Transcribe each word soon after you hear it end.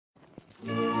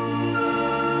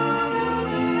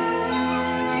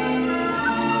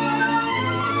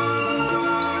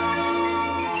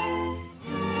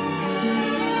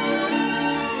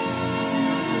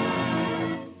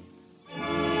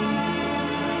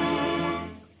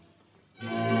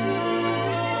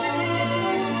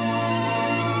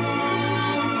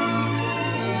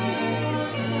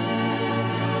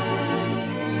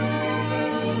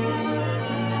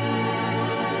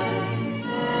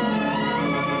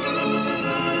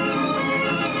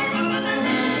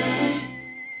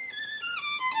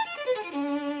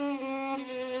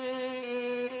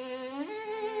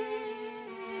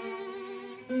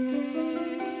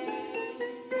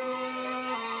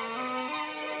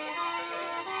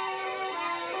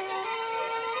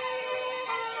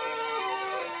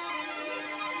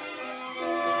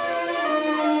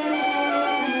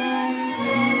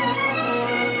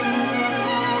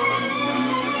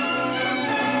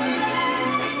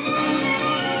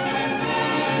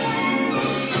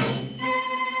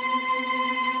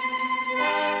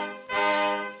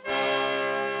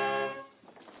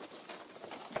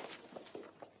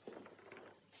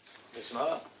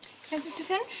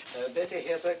Betty,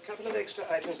 here's a couple of extra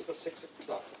items for 6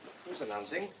 o'clock. Who's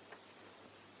announcing?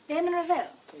 Damon Ravel.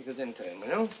 He goes in to him, will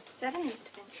you? Certainly, Mr.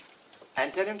 Finch.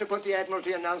 And tell him to put the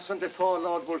Admiralty announcement before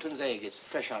Lord Woolton's egg. It's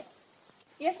fresh up.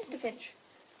 Yes, Mr. Finch.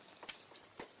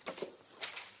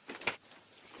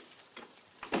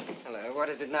 Hello, what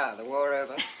is it now? The war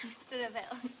over? Mr.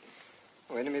 Ravel.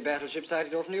 Oh, enemy battleship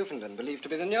sighted off Newfoundland, believed to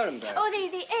be the Nuremberg. Oh,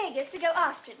 the egg is to go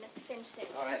after it, Mr. Finch says.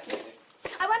 All right, Betty.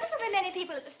 I wonder if there'll be many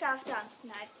people at the staff dance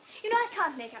tonight. You know, I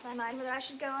can't make up my mind whether I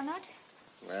should go or not.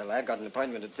 Well, I've got an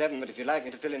appointment at 7, but if you'd like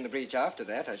me to fill in the breach after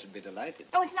that, I should be delighted.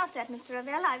 Oh, it's not that, Mr.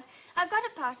 Ravel. I've got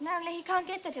a partner, only he can't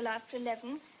get there till after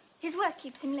 11. His work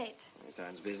keeps him late. He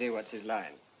sounds busy. What's his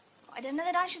line? Oh, I don't know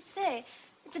that I should say.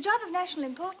 It's a job of national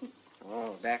importance.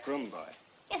 Oh, backroom boy.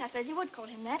 Yes, I suppose you would call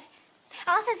him that.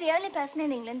 Arthur's the only person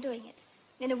in England doing it.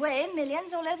 In a way,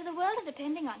 millions all over the world are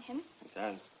depending on him. He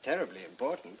sounds terribly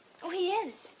important. Oh, he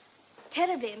is.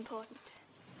 Terribly important.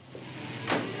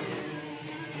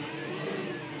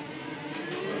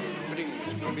 Good evening,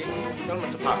 Mr. Bobbie.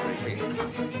 Filament department, please.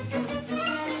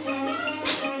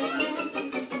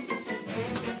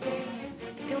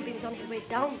 Pilbeam's on his way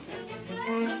down, sir.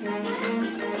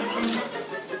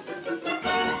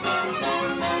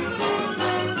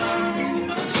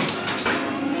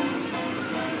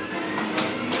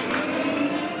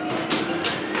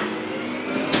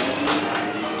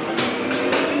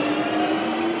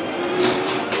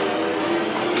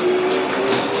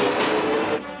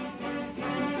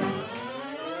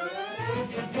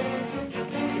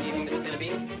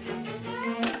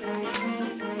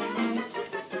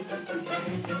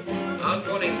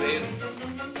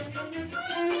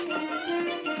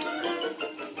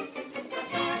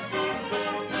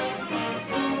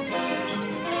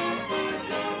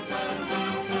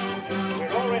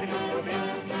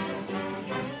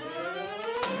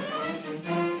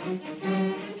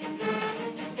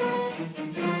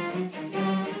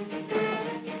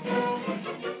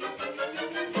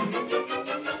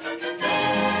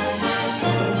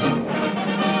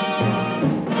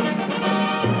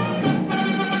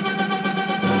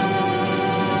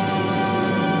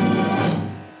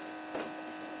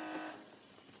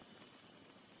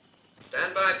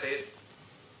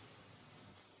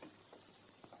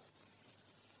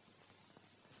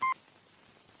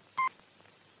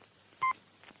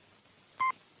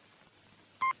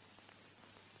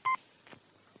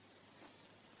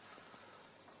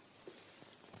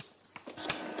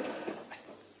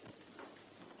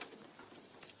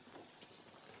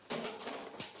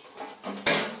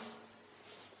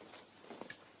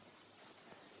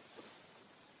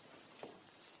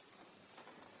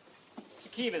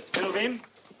 Key, Mr. Pilbeam.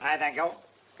 Aye, thank you.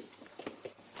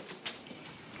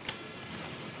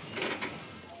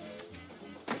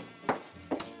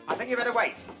 I think you better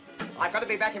wait. I've got to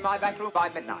be back in my back room by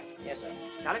midnight. Yes, sir.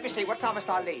 Now, let me see. What time must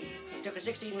I leave? It took us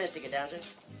 16 minutes to get down, sir.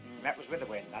 That was with the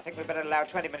wind. I think we'd better allow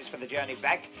 20 minutes for the journey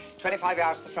back. 25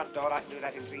 yards to the front door. I can do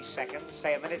that in 3 seconds.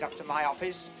 Say a minute up to my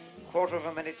office. Quarter of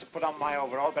a minute to put on my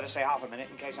overall. Better say half a minute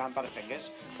in case I'm butterfingers.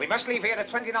 We must leave here at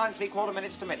 29 3/4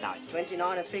 minutes to midnight.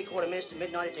 29 3/4 minutes to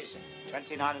midnight it is, sir.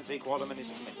 29 3/4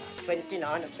 minutes to midnight.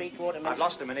 29 3/4 minutes. I've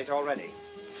lost a minute already.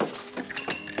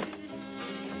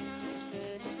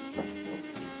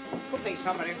 Put these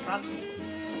somewhere in front.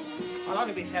 I'll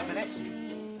only be 10 minutes.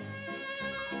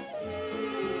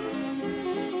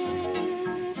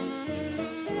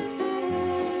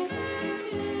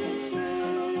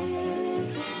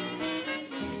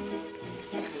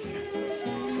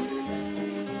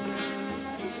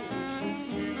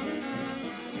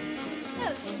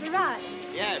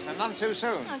 Yes, and none too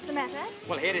soon. What's the matter?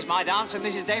 Well, here is my dance, and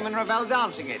this is Damon Ravel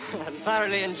dancing it. I'm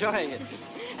thoroughly enjoying it.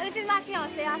 Oh, this is my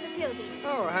fiancé, Arthur Pilbeam.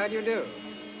 Oh, how do you do?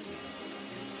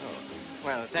 Oh,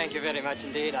 well, thank you very much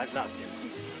indeed. I've loved you.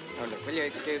 Oh, look, will you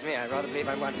excuse me? I rather believe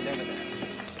I want to dinner there.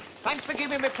 Thanks for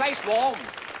keeping my place warm.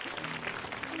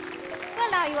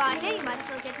 Well, now you are here, you might as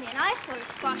well get me an ice or a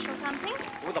squash or something.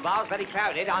 Oh, the bar's very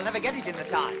crowded. I'll never get it in the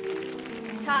time.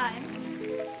 Time?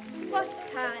 What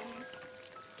time?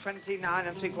 29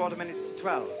 3/4 minutes to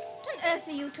 12. What on earth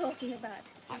are you talking about?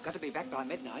 I've got to be back by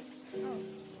midnight. Oh.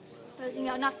 Supposing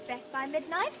you're not back by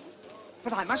midnight?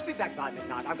 But I must be back by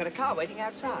midnight. I've got a car waiting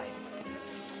outside.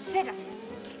 Fed up.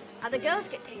 Other girls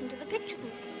get taken to the pictures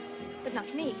and things. But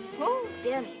not me. Oh,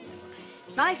 dear me.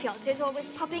 My fiancé's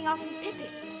always popping off and pipping.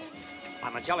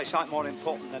 I'm a jolly sight more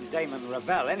important than Damon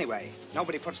Ravel, anyway.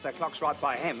 Nobody puts their clocks right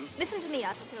by him. Listen to me,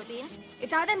 Arthur Pilbeam.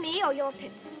 It's either me or your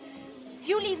pips. If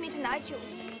you leave me tonight,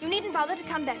 you needn't bother to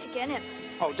come back again ever.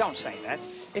 Oh, don't say that.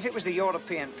 If it was the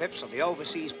European pips or the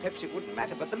overseas pips, it wouldn't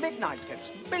matter. But the midnight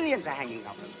pips, millions are hanging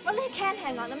on them. Well, they can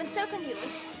hang on them, and so can you.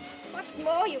 What's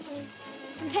more, you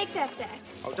can take that back.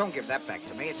 Oh, don't give that back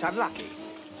to me. It's unlucky.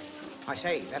 I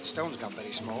say, that stone's gone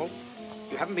very small.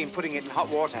 You haven't been putting it in hot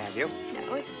water, have you?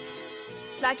 No, it's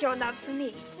like your love for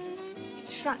me.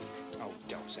 It's shrunk. Oh,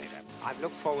 don't say that. I've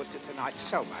looked forward to tonight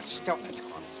so much. Don't let's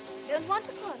quarrel. I don't want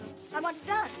to quarrel. I want to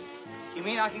dance. You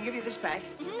mean I can give you this back?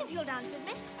 If you'll dance with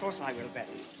me. Of course I will,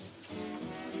 Betty.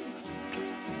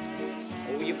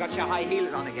 Oh, you've got your high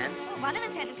heels on again. Well, one of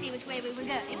us had to see which way we were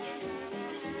going.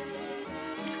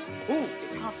 Oh,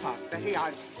 it's past, Betty.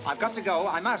 I've got to go.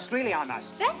 I must. Really, I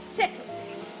must. That settles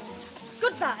it.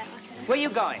 Goodbye, Arthur. Where are you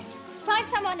going? Find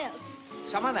someone else.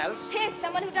 Someone else? Yes,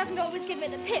 someone who doesn't always give me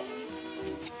the pip.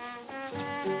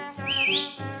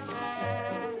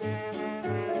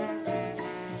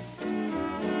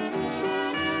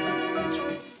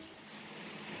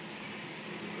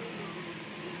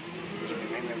 You can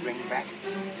bring the ring back.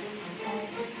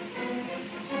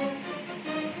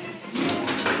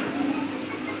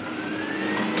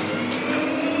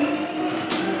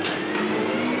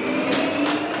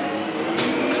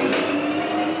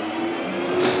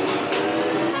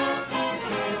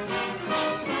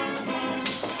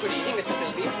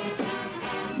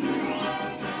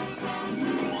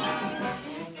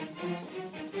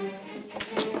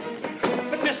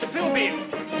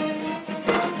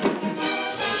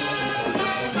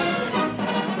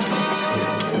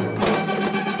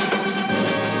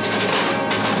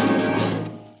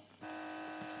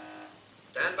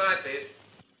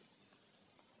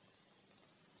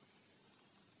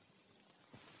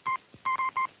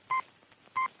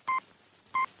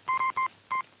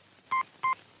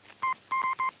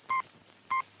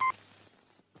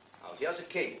 Here's a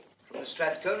cable from the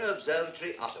Strathcona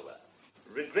Observatory, Ottawa.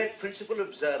 Regret Principal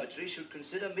Observatory should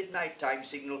consider midnight time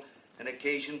signal an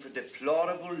occasion for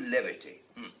deplorable levity.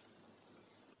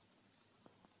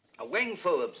 A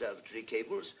Wangfo Observatory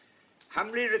cables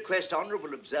humbly request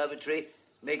Honorable Observatory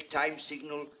make time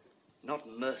signal not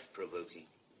mirth-provoking.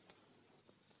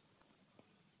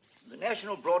 The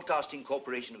National Broadcasting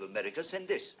Corporation of America send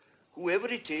this. Whoever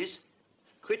it is,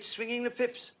 quit swinging the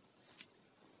pips.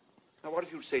 Now, what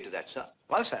have you to say to that, sir?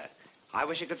 Well, sir, I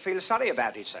wish you could feel sorry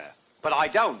about it, sir. But I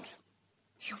don't.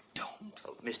 You don't?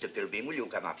 Oh, Mr. Pilbeam, will you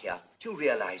come up here? Do you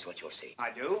realize what you're saying? I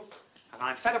do, and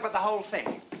I'm fed up with the whole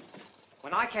thing.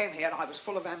 When I came here, I was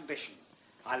full of ambition.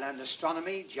 I learned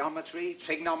astronomy, geometry,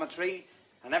 trigonometry,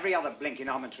 and every other blinking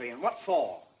ometry. And what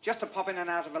for? Just to pop in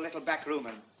and out of a little back room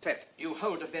and pip. You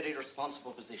hold a very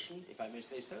responsible position, if I may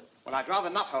say so. Well, I'd rather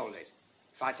not hold it.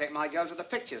 If I take my girl to the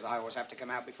pictures, I always have to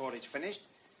come out before it's finished.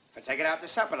 If I take it out to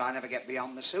supper, I never get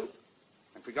beyond the soup.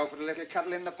 If we go for a little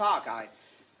cuddle in the park,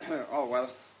 oh, well,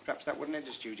 perhaps that wouldn't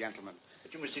interest you, gentlemen.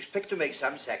 But you must expect to make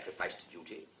some sacrifice to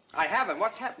duty. I haven't.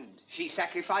 What's happened? She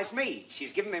sacrificed me.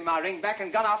 She's given me my ring back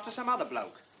and gone after some other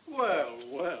bloke. Well,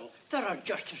 well, there are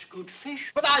just as good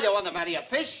fish. But I don't want to marry a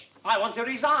fish. I want to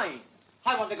resign.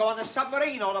 I want to go on a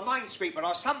submarine or a minesweeper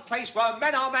or some place where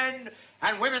men are men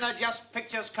and women are just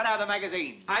pictures cut out of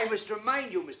magazines. I must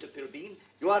remind you, Mr. Pilbeam,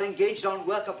 you are engaged on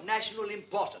work of national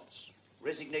importance.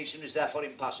 Resignation is therefore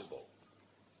impossible.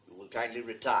 You will kindly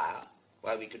retire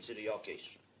while we consider your case.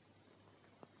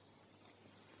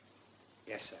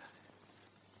 Yes, sir.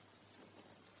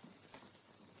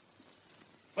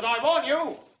 But I warn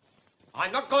you,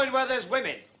 I'm not going where there's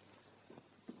women.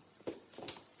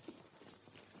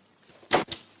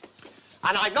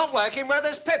 And I'm not working where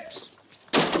there's pips.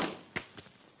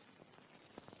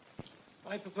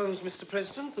 I propose, Mr.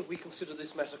 President, that we consider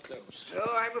this matter closed. No,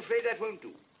 I'm afraid that won't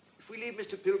do. If we leave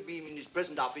Mr. Pilbeam in his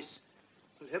present office,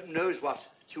 well, heaven knows what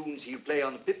tunes he'll play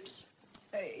on the pips.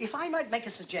 If I might make a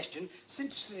suggestion,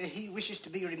 since he wishes to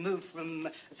be removed from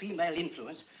female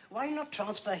influence, why not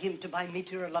transfer him to my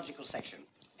meteorological section?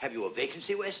 Have you a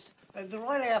vacancy, West? The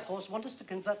Royal Air Force want us to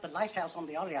convert the lighthouse on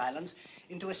the Orry Islands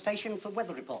into a station for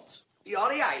weather reports. The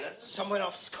Orry Islands? Somewhere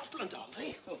off Scotland, aren't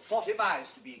they? Well, 40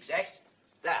 miles to be exact.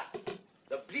 There.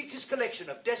 The bleakest collection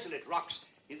of desolate rocks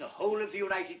in the whole of the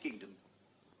United Kingdom.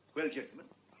 Well, gentlemen,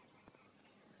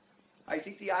 I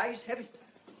think the ayes have it.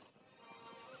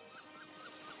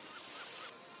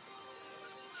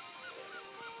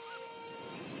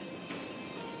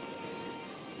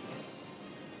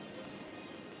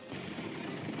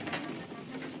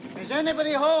 Is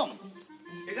anybody home?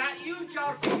 Is that you,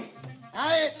 George?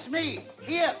 Aye, it's me.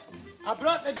 Here, I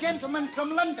brought the gentleman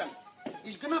from London.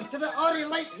 He's gone up to the Orry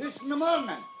Lighthouse in the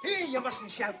morning. Here, you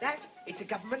mustn't shout that. It's a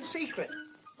government secret.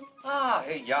 Ah,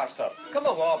 here you are, sir. Come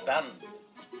away, Ben.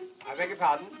 I beg your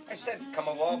pardon? I said come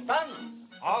away, Ben.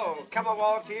 Oh, come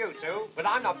away to you two. But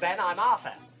I'm not Ben, I'm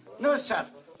Arthur. No, sir.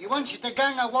 He wants you to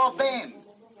gang a war bane.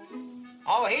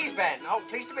 Oh, he's Ben. Oh,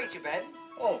 pleased to meet you, Ben.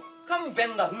 Oh, Come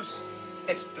bend the hoose.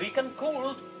 It's bleak and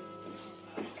cold.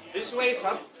 This way,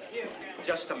 sir.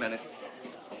 Just a minute.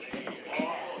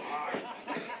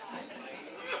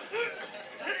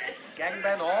 Gang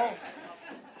ben all.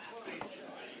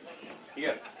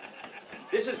 Here.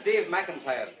 This is Dave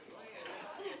McIntyre.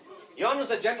 Yon's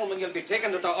the gentleman you'll be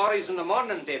taking to the Orries in the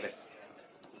morning, David.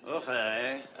 Oh,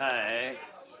 aye.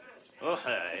 Oh,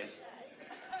 aye.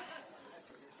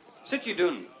 Sit you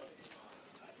down.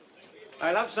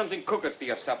 I'll have something cooked for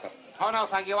your supper. Oh, no,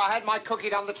 thank you. I had my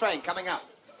cookie on the train coming up.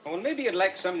 Oh, well, maybe you'd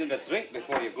like something to drink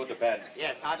before you go to bed.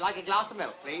 Yes, I'd like a glass of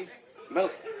milk, please.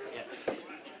 Milk? Yes.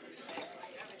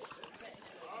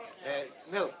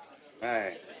 Milk.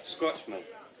 Aye, Scotch milk.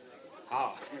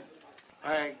 Oh.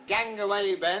 Gang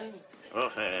away, Ben. Oh,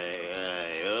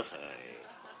 aye. Oh, aye.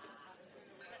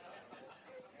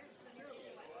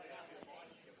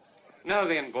 Now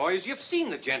then, boys, you've seen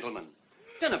the gentleman.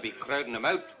 Dinna be crowding him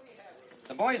out.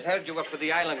 The boys heard you were for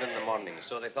the island in the morning,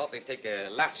 so they thought they'd take a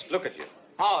last look at you.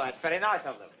 Oh, that's very nice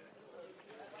of them.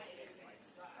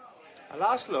 A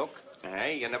last look?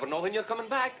 Aye, you never know when you're coming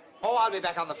back. Oh, I'll be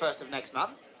back on the 1st of next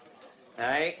month.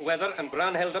 Aye, weather and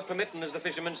Branhilde permitting, as the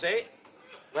fishermen say.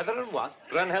 Weather and what?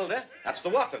 Branhilde, that's the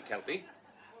water kelpie.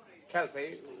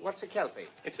 Kelpie? What's a kelpie?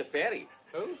 It's a fairy.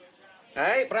 Who?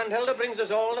 Aye, Branhilde brings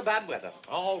us all the bad weather.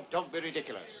 Oh, don't be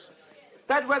ridiculous.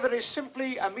 Bad weather is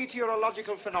simply a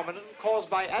meteorological phenomenon caused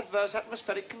by adverse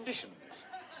atmospheric conditions.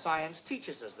 Science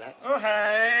teaches us that. Oh,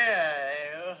 aye.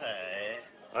 Oh, aye.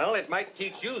 Well, it might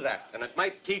teach you that, and it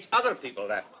might teach other people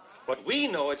that. But we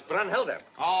know it's Branhilde.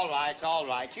 All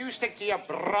right. You stick to your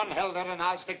Brunhilde and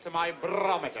I'll stick to my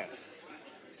barometer.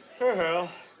 Oh, well.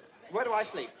 Where do I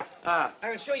sleep?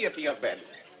 I'll show you to your bed.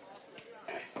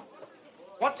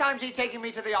 What time's he taking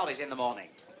me to the Ollies in the morning?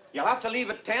 You'll have to leave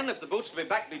at 10 if the boat's to be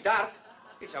back be dark.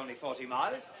 It's only 40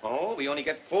 miles. Oh, we only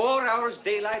get 4 hours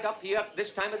daylight up here at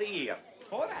this time of the year.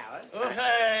 4 hours? Oh,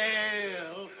 aye.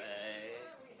 Oh, aye.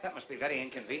 That must be very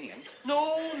inconvenient.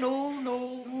 No.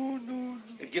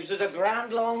 It gives us a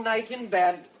grand long night in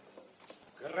bed.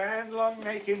 Grand long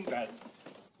night in bed.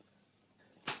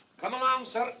 Come along,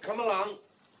 sir, come along.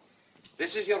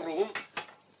 This is your room,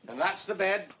 and that's the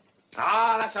bed.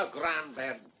 Ah, that's a grand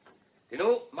bed. You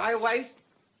know, my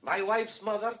wife's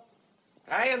mother,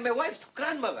 and my wife's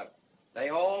grandmother, they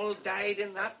all died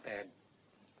in that bed.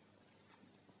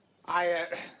 I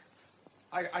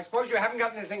suppose you haven't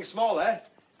got anything smaller.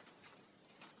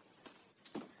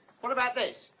 What about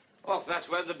this? Oh, that's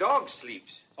where the dog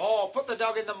sleeps. Oh, put the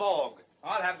dog in the morgue.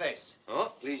 I'll have this.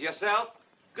 Oh, please yourself.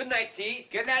 Good night, T.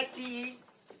 Good night, T.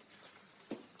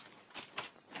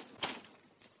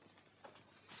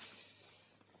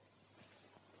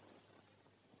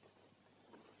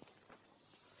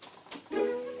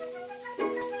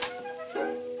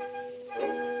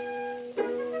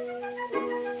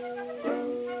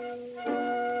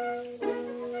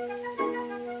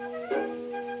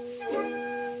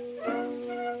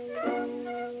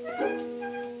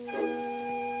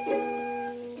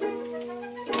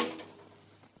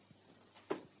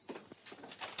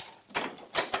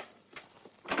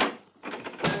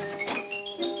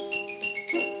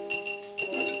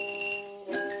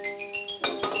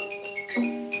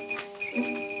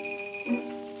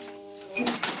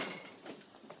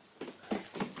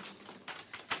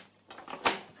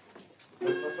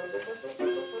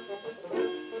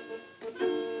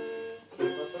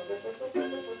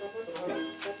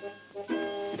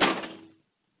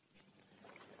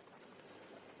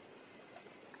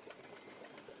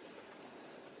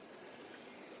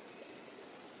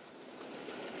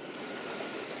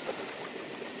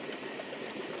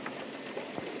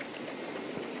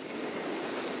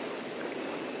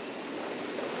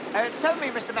 Tell me,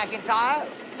 Mr. McIntyre,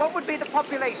 what would be the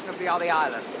population of the Ollie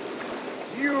Island?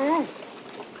 You?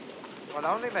 Well,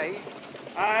 only me.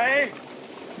 Aye.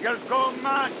 You'll go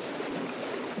mad.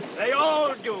 They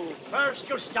all do. First,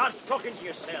 you'll start talking to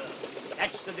yourself.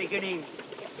 That's the beginning.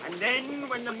 And then,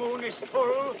 when the moon is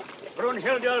full,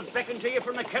 Brunhilde will beckon to you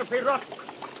from the Kelpie Rock.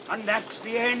 And that's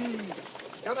the end.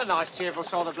 You're a nice, cheerful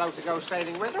sort of bloke to go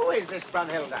sailing with. Who is this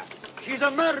Brunhilde? She's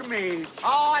a mermaid.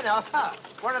 Oh, I know her.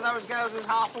 One of those girls who's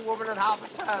half a woman and half a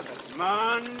turban.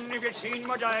 Man, if you'd seen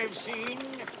what I've seen,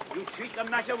 you'd treat the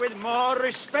matter with more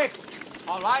respect.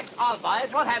 All right, I'll buy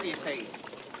it. What have you seen?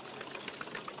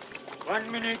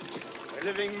 1 minute, a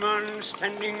living man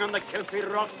standing on the Kelpie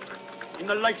Rock in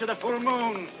the light of the full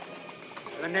moon.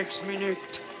 The next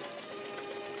minute,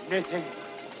 nothing.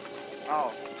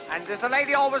 Oh, and does the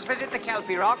lady always visit the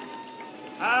Kelpie Rock?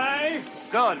 Aye.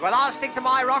 Good. Well, I'll stick to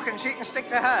my rock and she can stick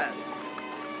to hers.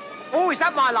 Oh, is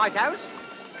that my lighthouse?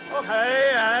 Oh,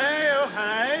 hey, aye, oh,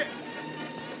 hey.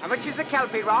 And which is the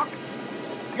Kelpie rock?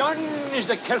 Yon is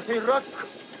the Kelpie rock.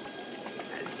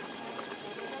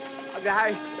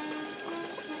 Aye.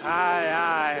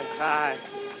 Aye,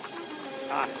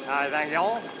 thank you.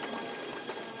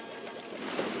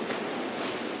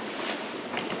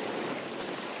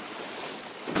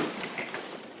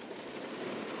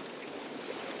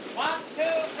 1, 2,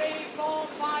 3, 4,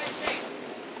 5, 6.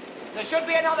 There should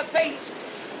be another piece.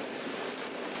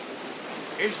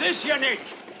 Is this your net?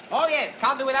 Oh, yes.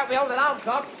 Can't do without my old alarm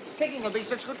clock. Sticking will be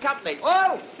such good company.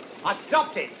 Oh! I've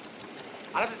dropped it.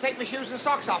 I'll have to take my shoes and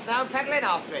socks off now and pedal in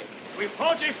after it. We've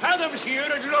 40 fathoms here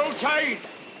at low tide.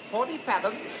 40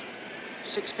 fathoms?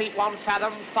 6 feet 1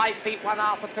 fathom, 5 feet 1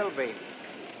 half a Pilbeam.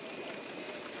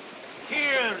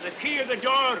 Here, the key of the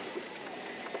door.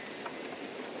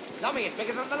 Lummy, it's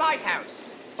bigger than the lighthouse.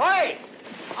 Oi!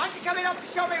 Aren't you coming up to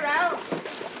show me round?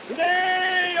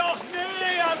 Nay, och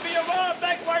nay, I'll be a while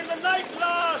back while the light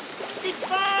lasts.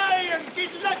 Goodbye and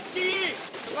good luck to ye.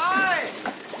 Goodbye!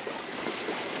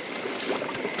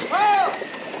 Oh!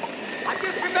 I've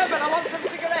just remembered I want some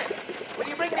cigarettes. Will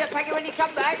you bring me a packet when you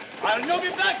come back? I'll not be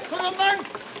back for a month.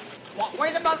 What,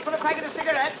 wait a month for a packet of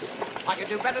cigarettes? I can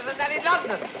do better than that in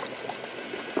London.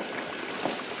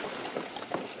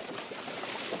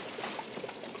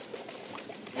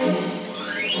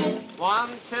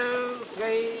 1, 2,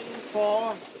 3,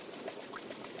 4.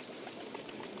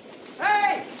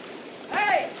 Hey!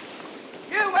 Hey!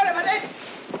 You, wait a minute!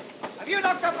 Have you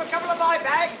knocked up a couple of my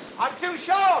bags? I'm too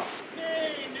short.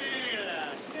 Nay,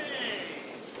 lad, nay.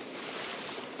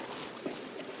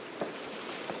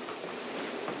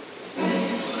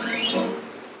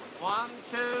 1,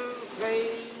 2,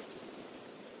 3.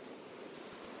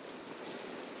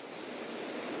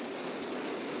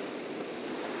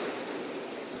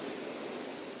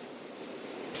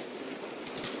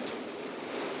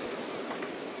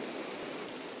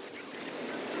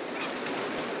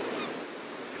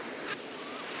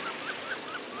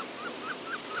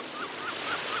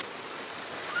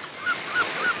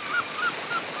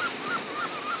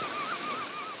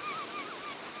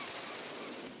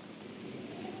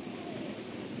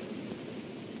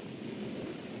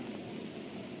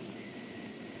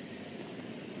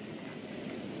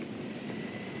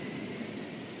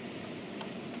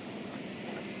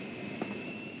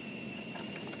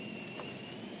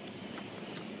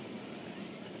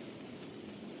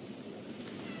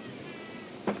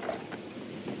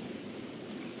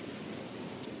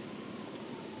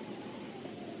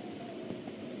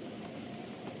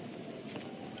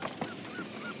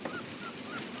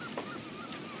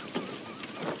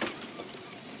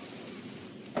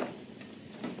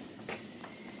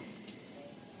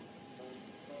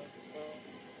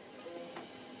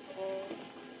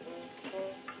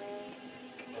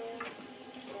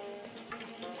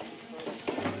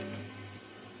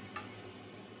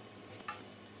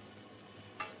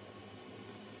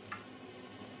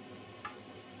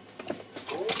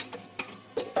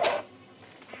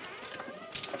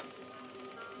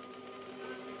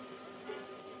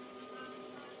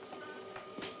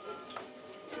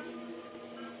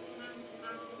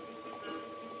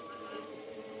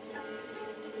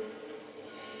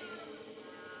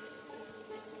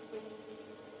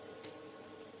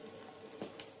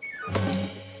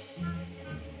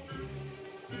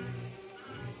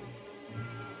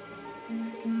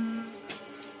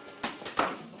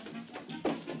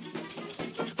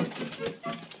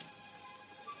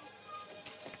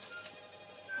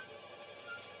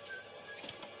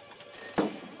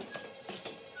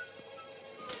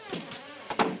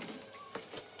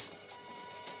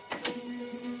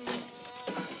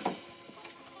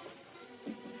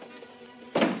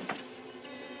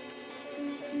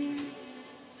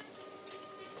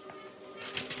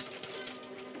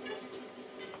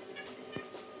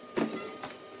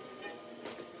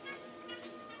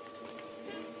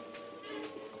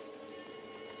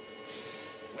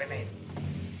 Women.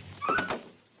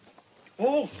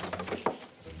 Oh.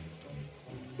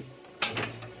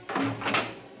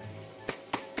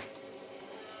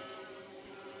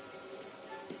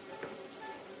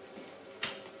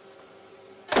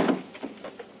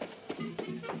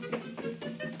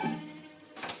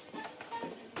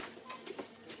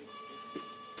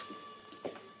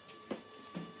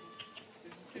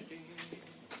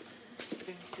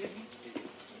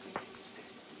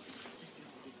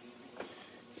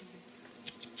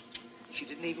 She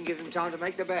didn't even give him time to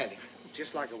make the bed.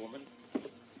 Just like a woman.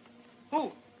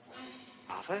 Who?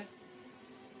 Arthur?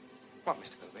 What,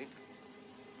 Mr. Bobbie?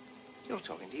 You're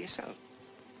talking to yourself.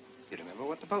 You remember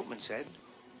what the boatman said?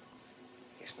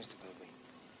 Yes, Mr. Bobbie.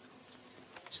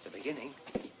 It's the beginning.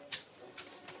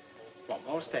 What,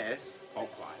 more stairs? Oh,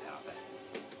 quiet, Arthur.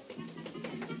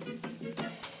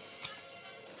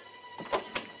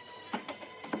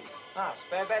 Ah,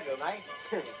 spare bedroom, eh?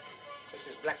 This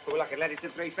was Blackpool. I could let it to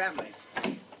 3 families.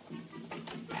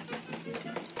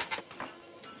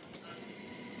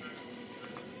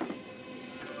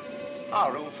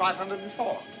 Oh, room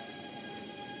 504.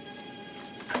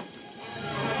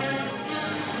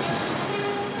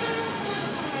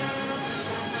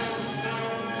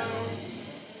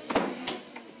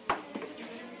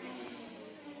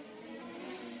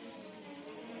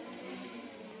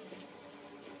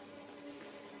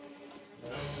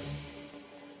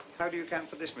 How do you account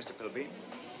for this, Mr. Pilbeam?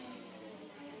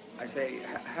 I say,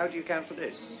 how do you account for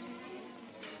this?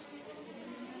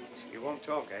 So you won't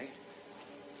talk, eh?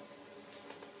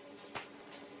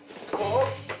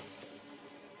 Oh!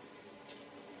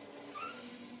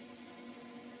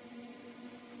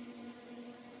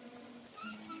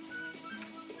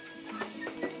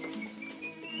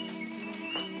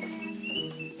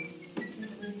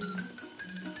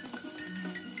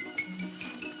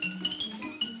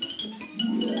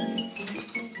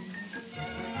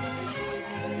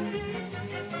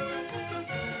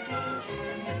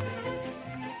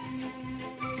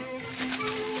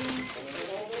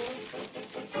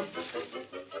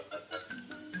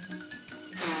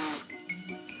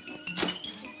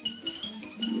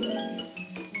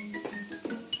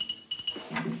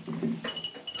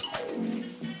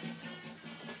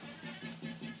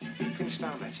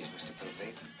 Down matches, Mr.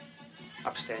 Pilbeam.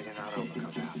 Upstairs in our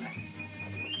overcoat, Arthur.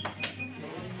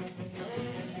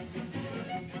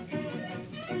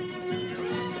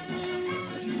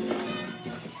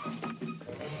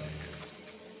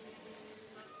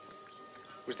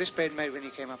 Was this bed made when you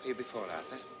came up here before,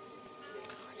 Arthur?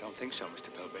 I don't think so,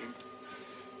 Mr. Pilbeam.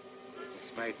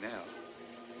 It's made now.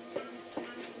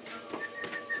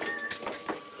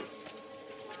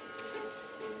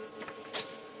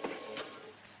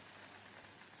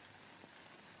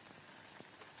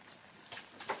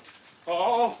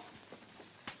 Oh!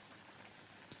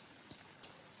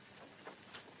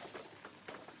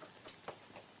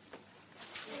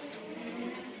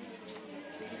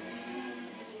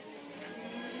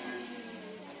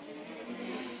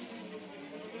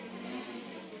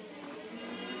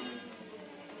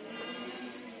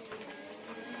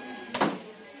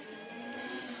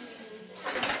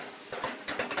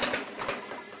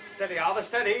 Steady, Arthur,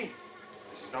 steady.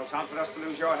 This is no time for us to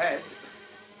lose your head.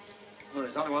 Well,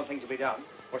 there's only one thing to be done.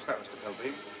 What's that, Mr.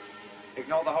 Pilbeam?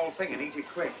 Ignore the whole thing and eat it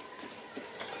quick.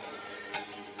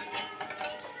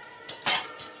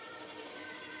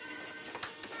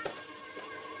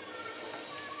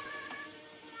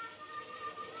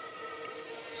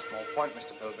 Small point,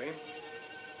 Mr. Pilbeam.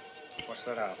 What's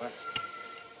that, Arthur?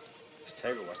 This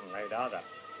table wasn't laid either.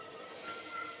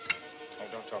 Oh,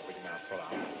 don't talk with your mouth full,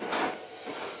 Arthur.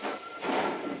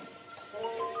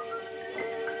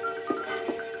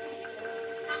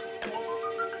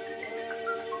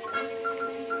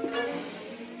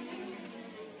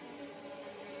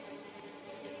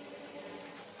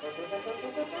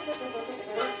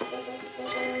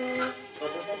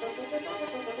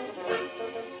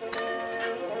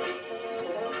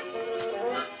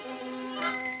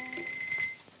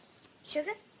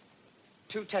 Sugar?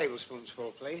 2 tablespoons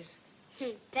full, please.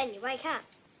 Then you wake up.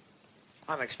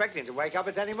 I'm expecting to wake up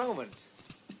at any moment.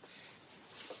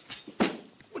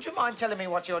 Would you mind telling me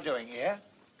what you're doing here?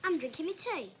 I'm drinking my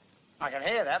tea. I can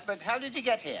hear that, but how did you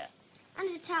get here?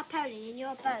 Under the tarpaulin in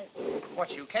your boat.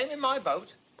 What, you came in my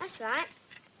boat? That's right.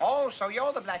 Oh, so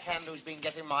you're the black hand who's been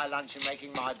getting my lunch and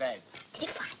making my bed? Did it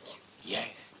find you?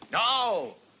 Yes.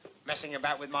 No! Messing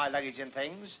about with my luggage and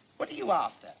things. What are you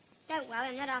after? Don't worry,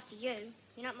 I'm not after you.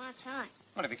 You're not my type.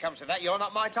 Well, if it comes to that, you're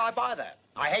not my type either.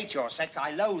 I hate your sex.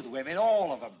 I loathe women,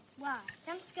 all of them. Why?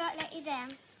 Some skirt let you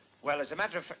down? Well, as a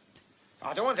matter of fact,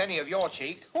 I don't want any of your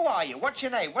cheek. Who are you? What's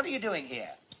your name? What are you doing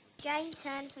here? Jane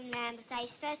Turner from Lambeth,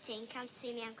 age 13, come to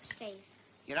see me Uncle Steve.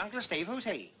 Your Uncle Steve? Who's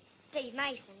he? Steve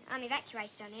Mason. I'm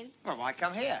evacuated on him. Well, why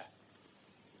come here?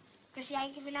 Because he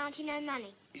ain't giving Auntie no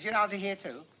money. Is your auntie here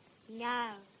too? No,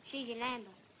 she's in Lambeth.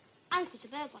 Uncle's a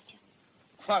bird watcher.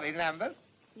 What, in Lambeth?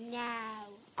 No,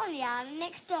 on the island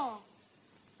next door.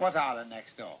 What island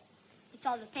next door? It's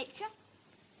on the picture.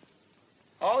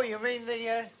 Oh, you mean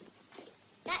the,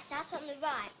 That's us on the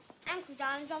right. Uncle's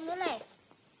island's on the left.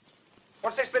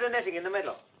 What's this bit of netting in the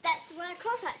middle? That's the one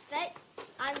across, I expect.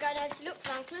 I'm going over to look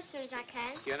for Uncle as soon as I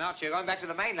can. You're not. You're going back to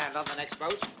the mainland on the next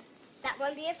boat. That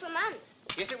won't be here for a month.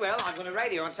 Yes, it will. I'm going to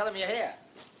radio and tell them you're here.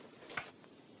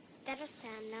 That'll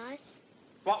sound nice.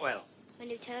 What will? When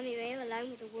you tell me you're here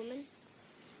alone with a woman.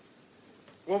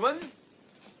 Woman?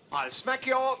 I'll smack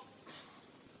your...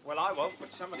 Well, I won't,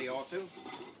 but somebody ought to.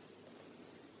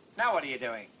 Now what are you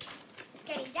doing? It's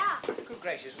getting dark. Good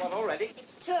gracious, what, already?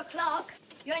 It's 2 o'clock.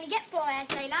 You only get 4 hours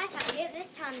daylight up here at this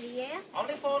time of the year.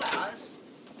 Only 4 hours?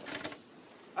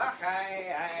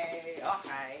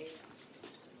 Okay.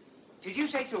 Did you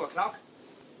say 2 o'clock?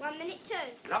 1 minute 2.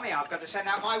 Lummy, I've got to send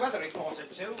out my weather report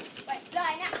at 2. Well, it's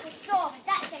blowing up the storm, if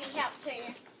that's any help to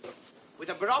you. With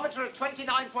a barometer of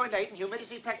 29.8 and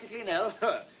humidity practically nil.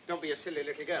 Don't be a silly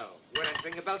little girl. We're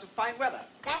entering a belt of fine weather.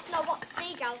 That's not what the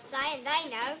seagulls say, and they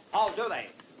know. Oh, do they?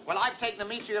 Well, I've taken the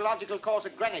meteorological course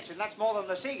at Greenwich, and that's more than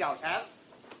the seagulls have.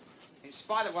 In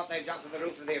spite of what they've done to the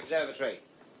roof of the observatory.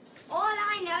 All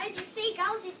I know is the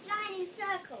seagulls is flying in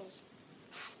circles.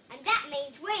 And that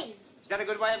means wind. Is that a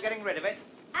good way of getting rid of it?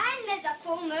 And there's a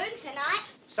full moon tonight.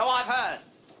 So I've heard.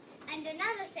 And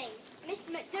another thing,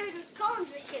 Mr. McDoodle's corns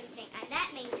were shooting, and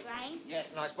that means rain. Yes,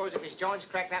 and I suppose if his joints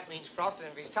crack, that means frost, and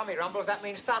if his tummy rumbles, that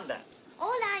means thunder. All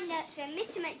I know is when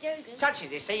Mr. McDoodle... Touches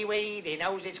the seaweed, he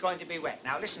knows it's going to be wet.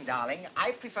 Now, listen, darling,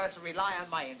 I prefer to rely on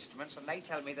my instruments, and they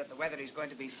tell me that the weather is going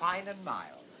to be fine and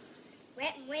mild.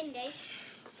 Wet and windy.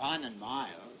 Fine and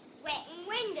mild? Wet and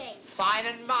windy. Fine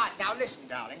and mild. Now, listen,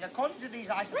 darling, according to these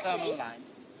isothermal Really? lines...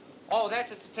 Oh, they're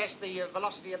to test the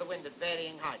velocity of the wind at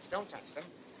varying heights. Don't touch them.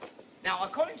 Now,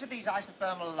 according to these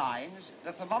isothermal lines,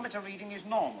 the thermometer reading is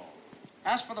normal.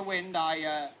 As for the wind,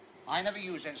 I never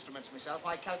use instruments myself.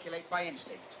 I calculate by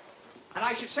instinct. And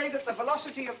I should say that the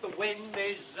velocity of the wind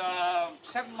is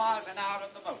 7 miles an hour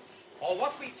at the most, or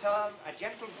what we term a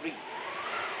gentle breeze.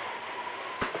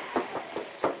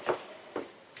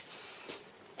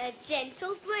 A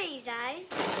gentle breeze, eh?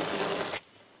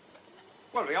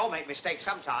 Well, we all make mistakes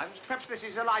sometimes. Perhaps this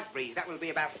is a light breeze. That will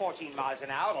be about 14 miles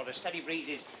an hour, or a steady breeze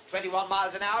is 21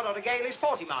 miles an hour, or a gale is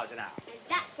 40 miles an hour. And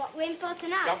that's what we're in for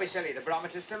tonight. Don't be silly. The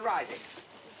barometer's still rising.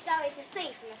 So is the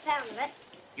sea from the sound of it.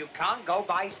 You can't go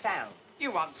by sound.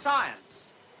 You want science.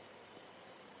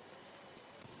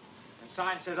 And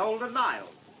science says old and mild.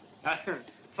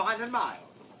 Fine and mild.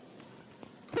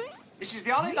 This is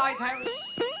the Ollie Lighthouse.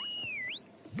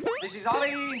 This is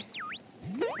Ollie...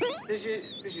 This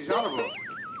is horrible.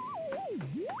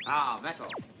 Ah, metal.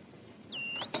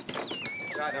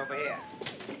 It's right over here.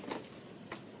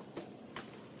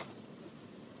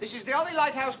 This is the Ollie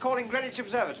Lighthouse calling Greenwich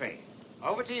Observatory.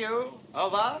 Over to you.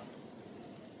 Over.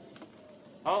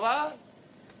 Over.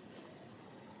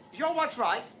 Is your watch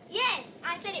right? Yes,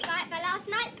 I said it right by last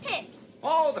night's pips.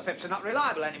 Oh, the pips are not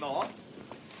reliable anymore.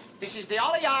 This is the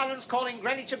Ollie Islands calling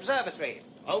Greenwich Observatory.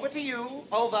 Over to you.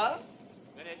 Over.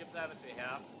 Greenwich Observatory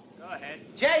here. Go ahead.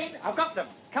 Jane, I've got them.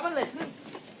 Come and listen.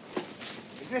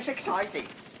 Isn't this exciting?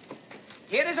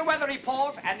 Here is a weather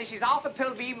report, and this is Arthur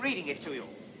Pilbeam reading it to you.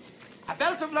 A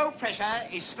belt of low pressure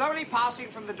is slowly passing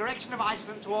from the direction of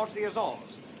Iceland towards the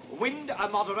Azores. Wind a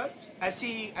moderate, a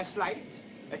sea a slight,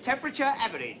 a temperature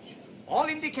average. All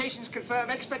indications confirm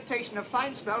expectation of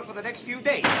fine spell for the next few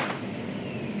days.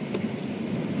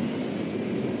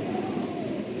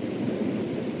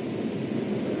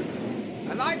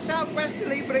 A light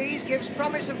southwesterly breeze gives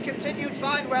promise of continued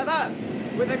fine weather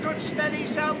with a good steady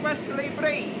southwesterly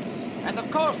breeze. And of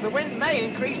course the wind may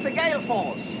increase to gale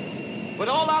force. But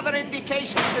all other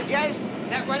indications suggest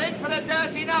that we're in for a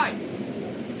dirty night.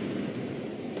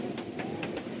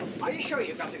 Are you sure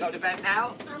you've got to go to bed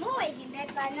now? I'm always in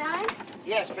bed by 9.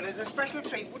 Yes, but as a special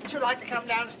treat, wouldn't you like to come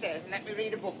downstairs and let me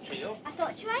read a book to you? I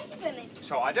thought you hated women.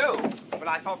 So I do. But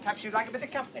I thought perhaps you'd like a bit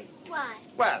of company. Why?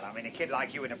 Well, I mean, a kid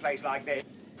like you in a place like this,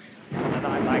 on a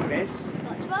night like this.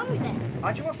 What's wrong with it?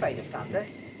 Aren't you afraid of thunder?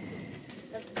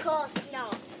 Of course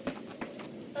not.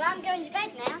 Well, I'm going to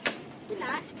bed now. Good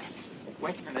night.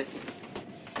 Wait a minute.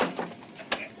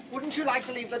 Wouldn't you like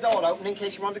to leave the door open in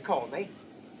case you want to call me?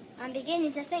 I'm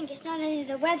beginning to think it's not only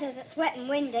the weather that's wet and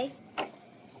windy.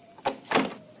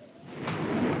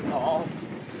 Oh.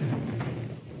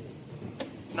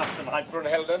 Not tonight,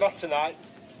 Brunhilde, not tonight.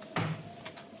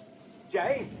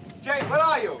 Jane? Jane, where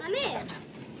are you? I'm here.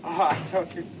 Oh, I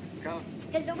thought you'd gone.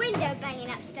 There's a window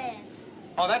banging upstairs.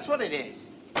 Oh, that's what it is.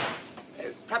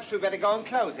 Perhaps we better go and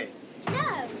close it.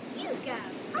 No, you go.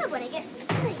 I want to get some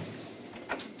sleep.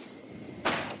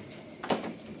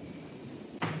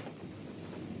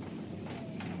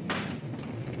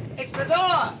 It's the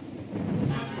door!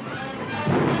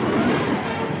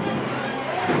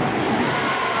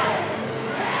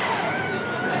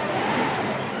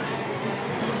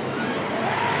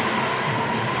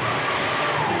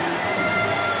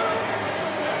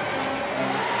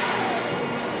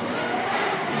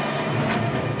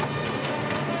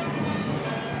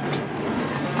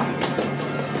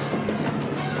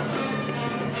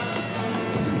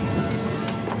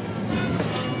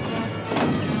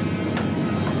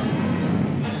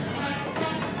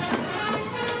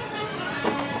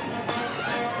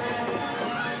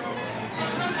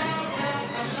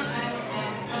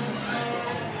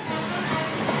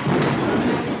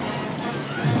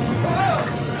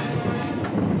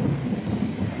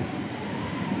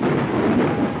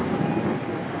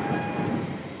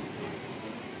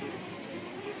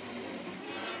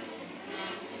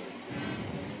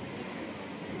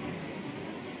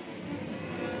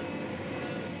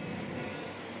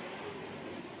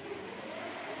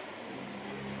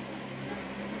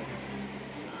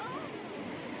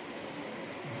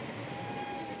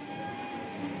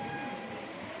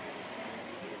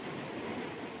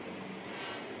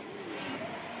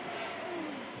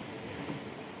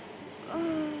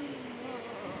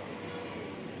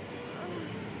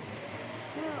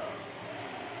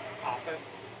 Arthur.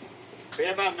 Be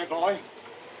a man, my boy.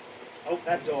 Open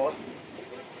that door.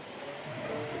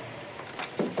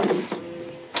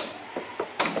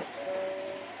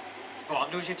 Go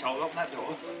on, do as you're told. Open that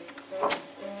door.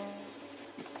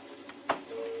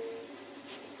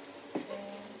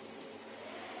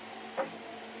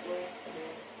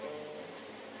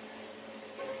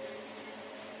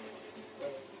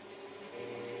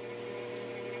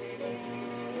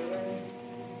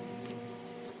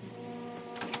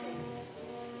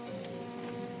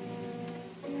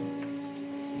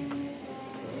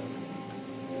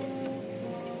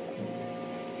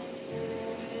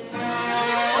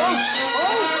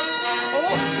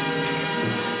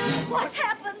 What's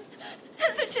happened?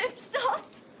 Has the ship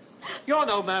stopped? You're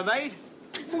no mermaid.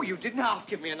 Oh, you didn't half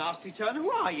give me a nasty turn.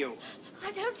 Who are you?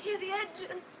 I don't hear the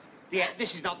engines. Yeah,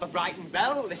 this is not the Brighton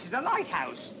Bell. This is the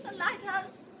lighthouse. The lighthouse.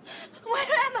 Where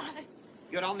am I?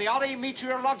 You're on the Orry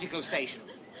Meteorological Station.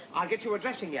 I'll get you a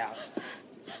dressing gown.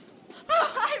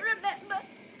 Oh, I remember.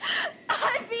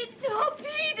 I've been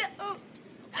torpedoed.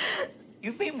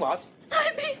 You've been what?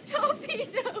 I've been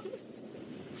torpedoed.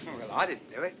 Well, I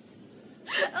didn't do it.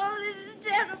 Oh, this is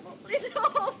terrible. It's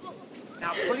awful.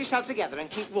 Now, pull yourself together and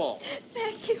keep warm.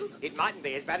 Thank you. It mightn't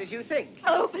be as bad as you think.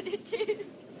 Oh, but it is.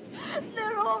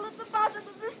 They're all at the bottom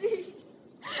of the sea.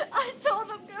 I saw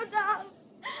them go down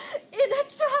in a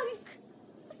trunk.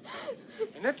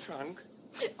 In a trunk?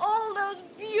 All those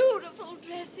beautiful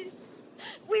dresses.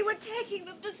 We were taking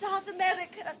them to South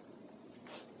America.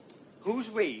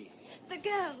 Who's we? The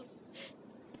girls.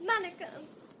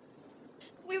 Mannequins.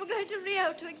 We were going to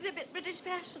Rio to exhibit British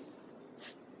fashions.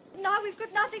 Now we've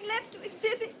got nothing left to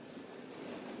exhibit.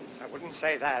 I wouldn't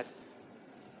say that.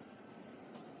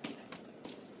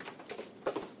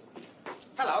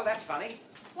 Hello, that's funny.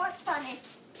 What's funny?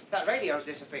 That radio's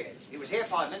disappeared. It was here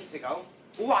 5 minutes ago.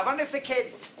 Oh, I wonder if the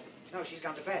kid... No, she's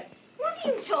gone to bed. What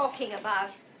are you talking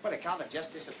about? Well, it can't have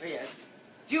just disappeared.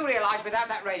 Do you realise without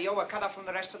that radio, we're cut off from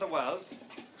the rest of the world?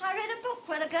 I read a book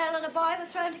when a girl and a boy were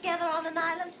thrown together on an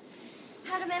island.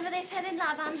 I remember they fell in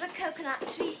love under a coconut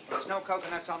tree. There's no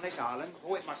coconuts on this island.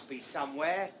 Oh, it must be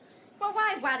somewhere. Well,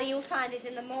 why worry? You'll find it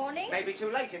in the morning. Maybe too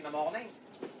late in the morning.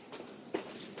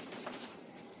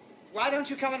 Why don't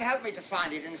you come and help me to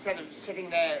find it instead of sitting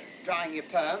there drying your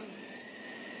perm?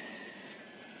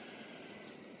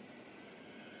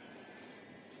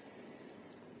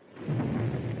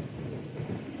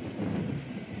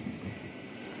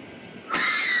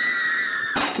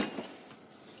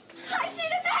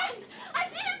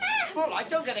 All right,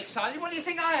 don't get excited. What do you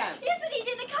think I am? Yes, but he's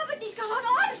in the cupboard. He's got on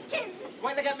oilskins.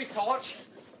 Wait to get me torch.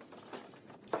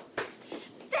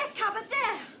 That cupboard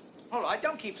there. All right,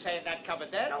 don't keep saying that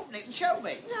cupboard there. Open it and show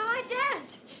me. No, I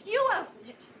daren't. You open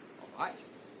it. All right.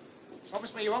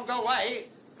 Promise me you won't go away.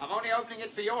 I'm only opening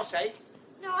it for your sake.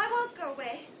 No, I won't go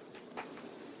away.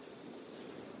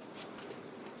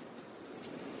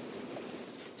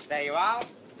 There you are.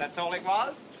 That's all it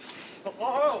was.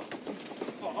 Oh,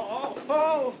 oh,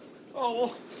 oh,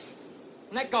 oh.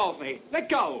 Let go of me. Let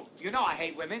go. You know I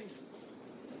hate women.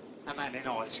 A man in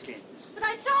oilskins. But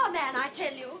I saw a man, I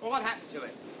tell you. Well, what happened to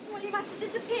him? Well, he must have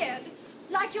disappeared.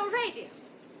 Like your radio.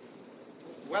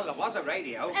 Well, there was a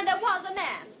radio. And there was a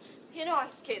man in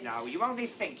oilskins. No, you only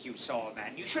think you saw a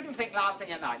man. You shouldn't think last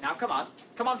thing at night. Now, come on.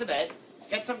 Come on to bed.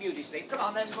 Get some beauty sleep. Come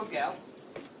on, there's a good girl.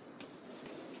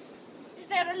 Is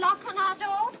there a lock on our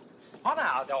door? On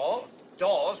our door.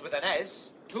 Doors with an S.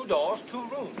 2 doors, 2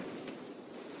 rooms.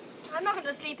 I'm not going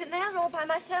to sleep in there all by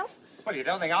myself. Well, you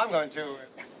don't think I'm going to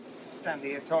stand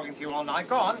here talking to you all night?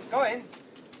 Go on, go in.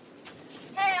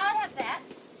 Hey, I'll have that.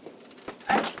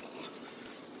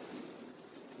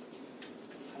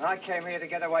 And I came here to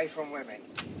get away from women.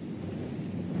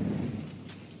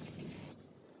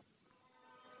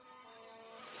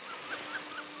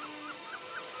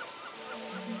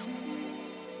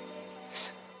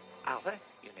 Arthur,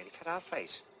 you nearly cut our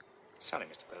face. Sorry,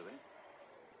 Mr. Pilbeam.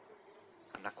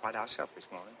 I'm not quite ourselves this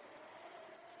morning.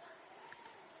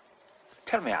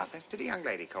 Tell me, Arthur, did a young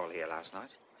lady call here last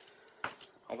night?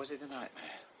 Or was it a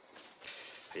nightmare?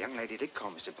 A young lady did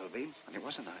call, Mr. Pilbeam, and it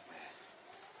was a nightmare.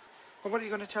 Well, what are you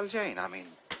going to tell Jane? I mean,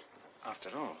 after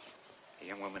all, a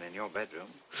young woman in your bedroom.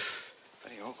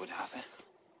 Very awkward, Arthur.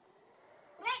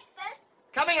 Breakfast?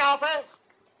 Coming, Arthur.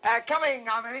 Coming,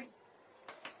 I mean.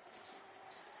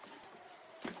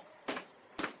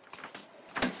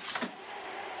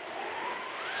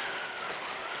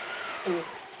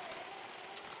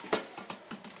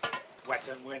 Wet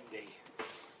and windy.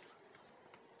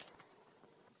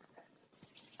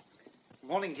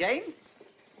 Morning, Jane.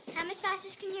 How many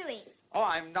slices can you eat? Oh,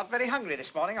 I'm not very hungry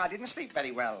this morning. I didn't sleep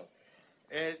very well.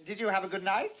 Did you have a good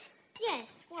night?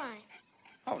 Yes, why?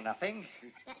 Oh, nothing.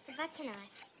 That's the butter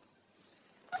knife.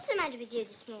 What's the matter with you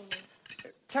this morning?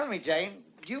 Tell me, Jane,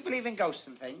 do you believe in ghosts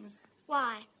and things?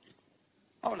 Why?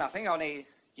 Oh, nothing, only,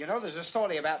 you know, there's a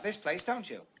story about this place, don't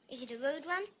you? Is it a rude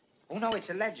one? Oh, no, it's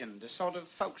a legend, a sort of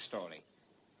folk story.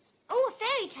 Oh, a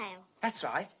fairy tale. That's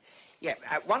right. Yeah,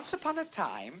 once upon a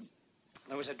time,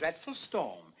 there was a dreadful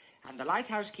storm, and the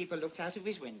lighthouse keeper looked out of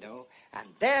his window, and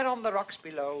there on the rocks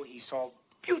below, he saw a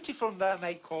beautiful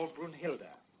mermaid called Brunhilde.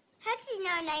 How did he know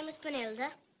her name was Brunhilde?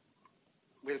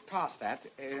 We'll pass that.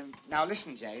 Now,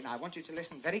 listen, Jane, I want you to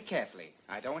listen very carefully.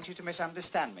 I don't want you to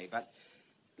misunderstand me, but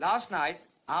last night,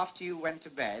 after you went to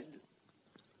bed,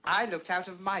 I looked out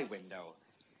of my window,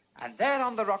 and there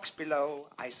on the rocks below,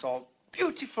 I saw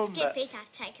beautiful... Skip it,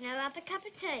 I've taken her up a cup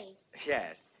of tea.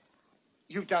 Yes.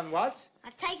 You've done what?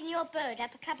 I've taken your bird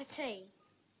up a cup of tea.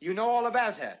 You know all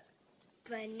about her?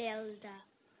 Brunhilde.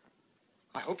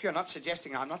 I hope you're not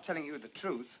suggesting I'm not telling you the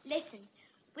truth. Listen,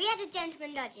 we had a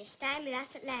gentleman lodger staying with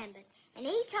us at Lambeth, and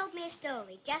he told me a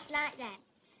story just like that.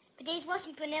 But his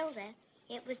wasn't Brunhilde,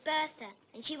 it was Bertha,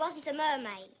 and she wasn't a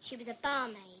mermaid, she was a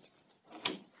barmaid.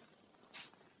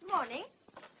 Morning.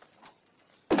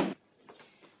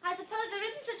 I suppose there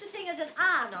isn't such a thing as an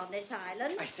iron on this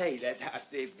island. I say that...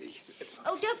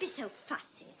 Oh, don't be so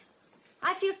fussy.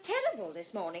 I feel terrible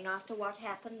this morning after what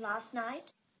happened last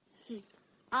night.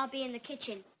 I'll be in the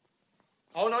kitchen.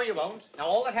 Oh, no, you won't. Now,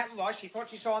 all that happened was she thought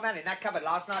she saw a man in that cupboard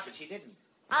last night, but she didn't.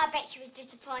 I bet she was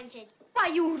disappointed. Why,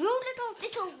 you rude little...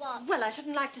 Little what? Well, I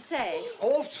shouldn't like to say.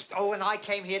 Oh, and I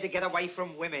came here to get away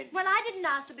from women. Well, I didn't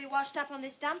ask to be washed up on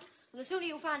this dump. And the sooner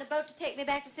you find a boat to take me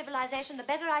back to civilization, the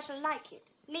better I shall like it.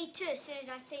 Me too, as soon as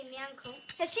I see my uncle.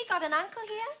 Has she got an uncle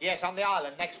here? Yes, on the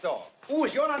island next door. Oh,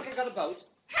 has your uncle got a boat?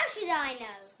 How should I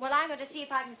know? Well, I'm going to see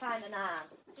if I can find an iron.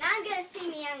 And I'm going to see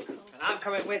my uncle. And I'm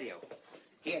coming with you.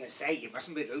 Here to say, you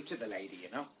mustn't be rude to the lady, you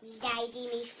know. Lady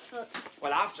me foot.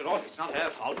 Well, after all, it's not her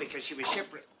fault because she was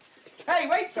shipwrecked. Hey,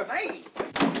 wait for me!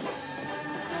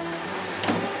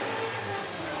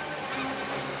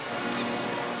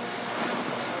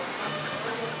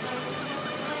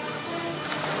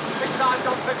 Big time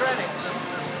gone for Greenwich.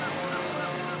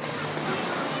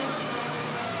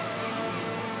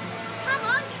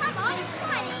 Come on, it's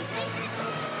quite easy.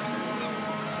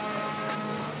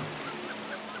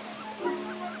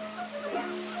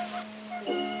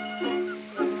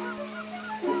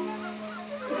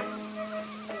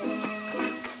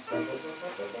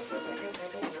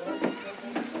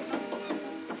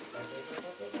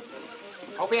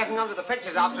 Hope he hasn't gone to the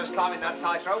pictures after us climbing that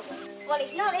tightrope. Well,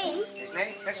 he's not in. Isn't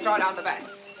he? Let's try down the back.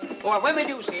 Oh, and when we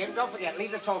do see him, don't forget,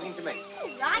 leave the talking to me. All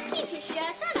right, keep your shirt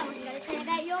on. I wasn't going to tell you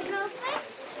about your girlfriend.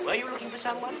 Were you looking for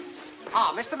someone?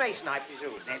 Ah, Mr. Mason, I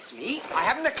presume. That's me. I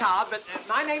haven't a card, but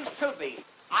my name's Pilbeam.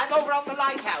 I'm over on the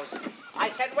lighthouse. I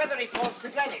send weather reports to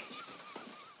Greenwich.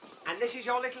 And this is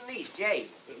your little niece, Jane.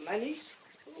 My niece?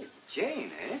 Oh,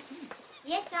 Jane, eh?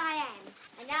 Yes, I am.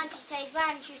 And Auntie says, why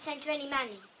haven't you sent her any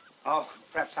money? Oh,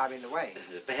 perhaps I'm in the way.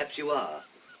 Perhaps you are.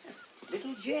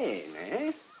 Little Jane,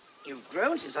 eh? You've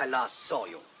grown since I last saw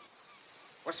you.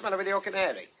 What's the matter with your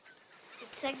canary?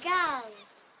 It's a gull.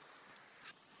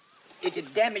 It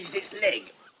had damaged its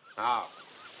leg. Oh.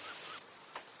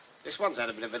 This one's had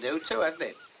a bit of a do, too, hasn't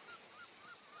it?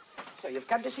 So you've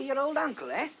come to see your old uncle,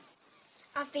 eh?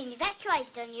 I've been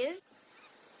evacuated on you.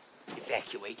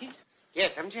 Evacuated?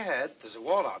 Yes, haven't you heard? There's a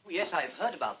war on. Oh, yes, I've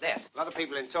heard about that. A lot of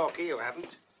people in Torquay who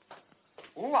haven't.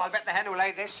 Oh, I'll bet the hen who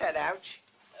laid this said ouch.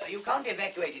 You can't be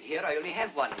evacuated here. I only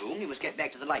have one room. You must get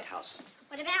back to the lighthouse.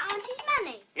 What about Auntie's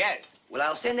money? Yes. Well,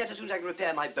 I'll send that as soon as I can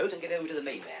repair my boat and get over to the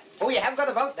mainland. Oh, you haven't got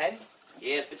a boat, then?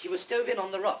 Yes, but she was stove in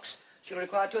on the rocks. She'll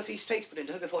require 2 or 3 strakes put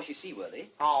into her before she's seaworthy.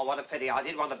 Oh, what a pity. I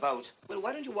did want a boat. Well,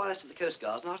 why don't you wireless to the Coast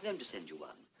Guards and ask them to send you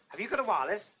one? Have you got a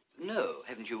wireless? No,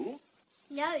 haven't you?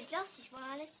 No, he's lost his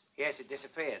wireless. Yes, it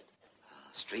disappeared.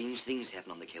 Strange things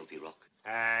happen on the Kelpie Rock.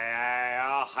 Aye.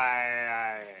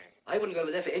 I wouldn't go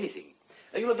over there for anything.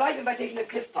 You'll oblige me by taking the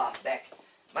cliff path back.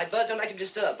 My birds don't like to be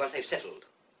disturbed once they've settled.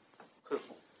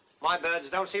 My birds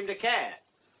don't seem to care.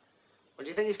 Well, do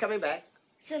you think he's coming back?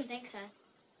 Shouldn't think so.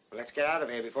 Well, let's get out of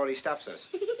here before he stuffs us.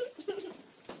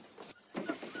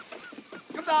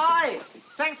 Goodbye.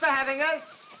 Thanks for having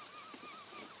us.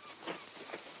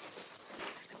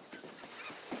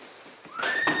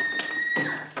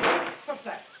 What's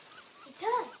that? It's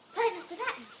her. Save us the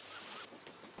baton.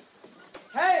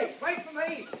 Hey, wait for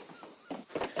me.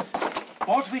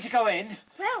 Ought we to go in?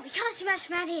 Well, we can't see much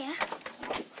from out here.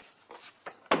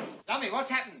 Dummy, what's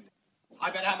happened? I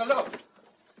better have a look.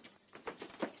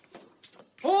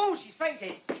 Oh, she's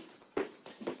fainted.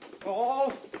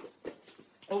 Oh,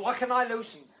 what can I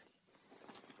loosen?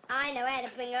 I know how to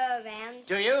bring her around.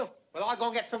 Do you? Well, I'll go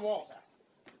and get some water.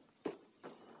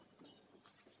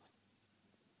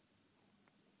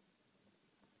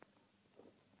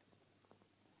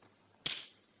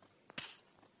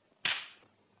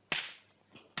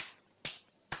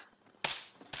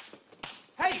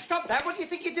 Hey, stop that. What do you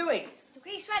think you're doing? It's the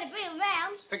quickest way to bring her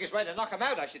round. Quickest way to knock him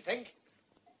out, I should think.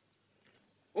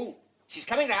 Ooh, she's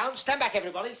coming round. Stand back,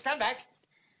 everybody. Stand back.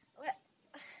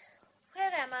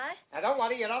 Where am I? Now, don't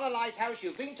worry. You're on a lighthouse.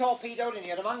 You've been torpedoed and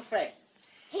you're among friends.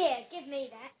 Here, give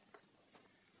me that.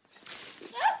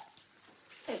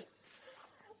 Oh,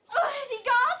 has he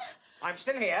gone? I'm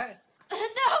still here. No,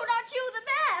 not you, the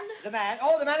man. The man?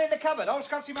 Oh, the man in the cupboard. Old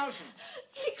Scott's emotion.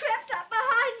 He crept up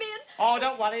behind me and... Oh,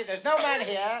 don't worry. There's no man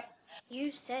here.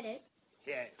 You said it.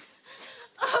 Here.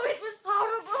 Oh, it was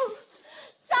horrible.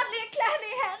 Suddenly a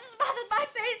clammy hand smothered my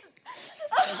face.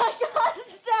 Oh, I can't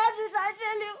stand it, I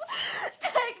tell you.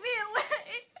 Take me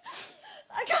away.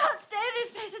 I can't stay in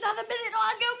this place another minute or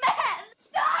I'll go mad.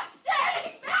 Stop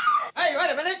staying mad! Hey,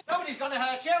 wait a minute. Nobody's going to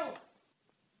hurt you.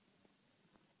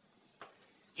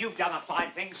 You've done a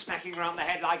fine thing, smacking her on the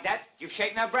head like that. You've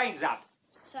shaken her brains up.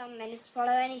 Some men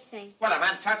swallow anything. Well, a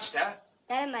man touched her.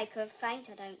 That'll make her faint,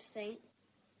 I don't think.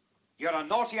 You're a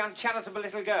naughty, uncharitable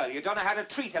little girl. You don't know how to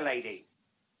treat a lady.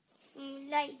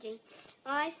 Lady,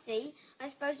 I see. I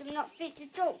suppose I'm not fit to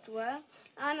talk to her.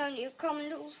 I'm only a common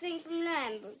little thing from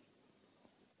Lambert.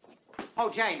 Oh,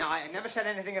 Jane, I never said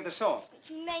anything of the sort. But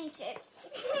you meant it.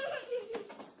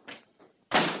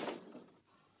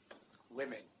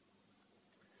 Women.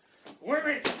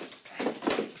 Women!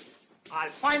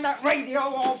 I'll find that radio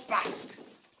or bust.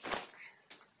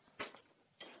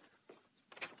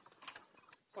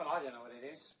 Well, I don't know what it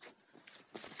is.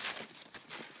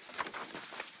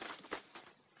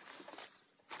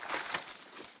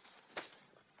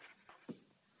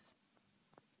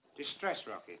 Distress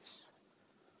rockets.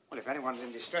 Well, if anyone's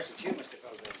in distress, it's you, Mr.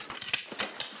 Pilbeam.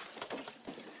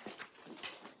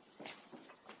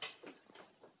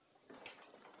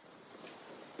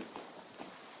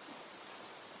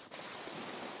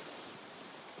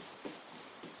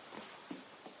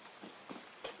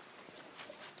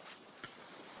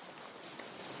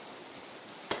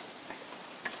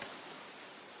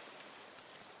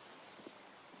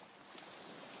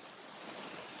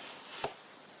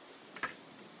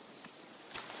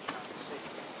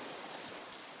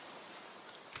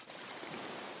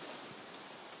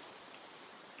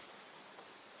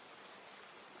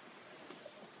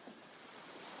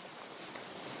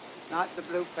 Knight the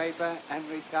blue paper and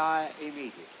retire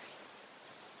immediately.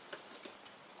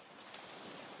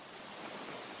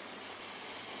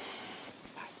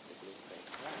 Knight the blue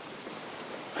paper.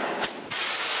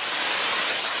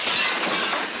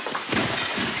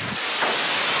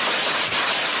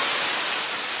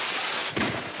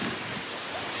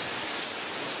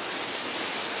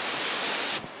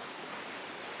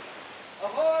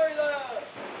 Ahoy there!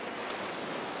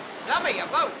 Lummy, a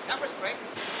boat. That was quick.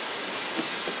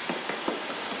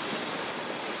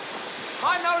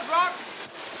 Mind those rocks!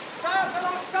 Start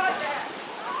alongside there!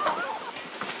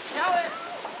 Now it!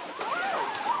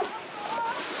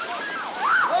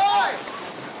 Boy!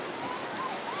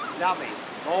 Lummy,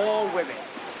 more women.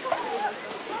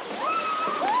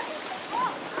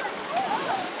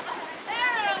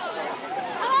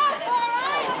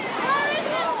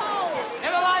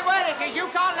 Never mind where it is, you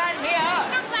can't land here.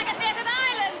 Looks like a desert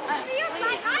island. Feels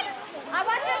like ice. I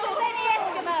wonder if there's any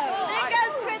Eskimos. There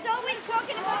goes Chris, always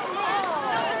talking about land.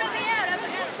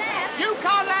 You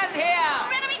can't land here!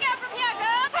 Where do we go from here,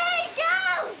 girls? Hey,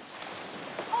 girls!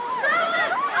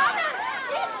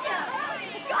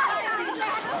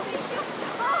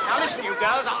 Now listen, you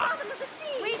girls,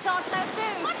 We thought so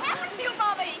too. What happened to you,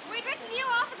 Bobbie? We'd written you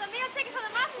off as a meal ticket for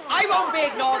the muscle. I won't be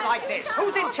ignored like this.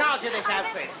 Who's in charge of this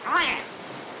outfit? I am.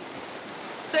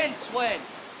 Since when?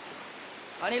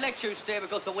 Only let you steer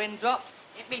because the wind dropped.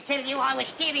 Let me tell you, I was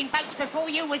steering boats before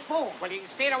you was born. Well, you can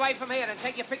steer away from here and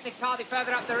take your picnic party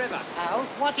further up the river. Oh,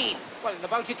 what in? Well, in the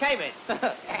boat you came in.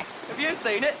 Have you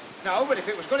seen it? No, but if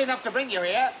it was good enough to bring you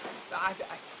here,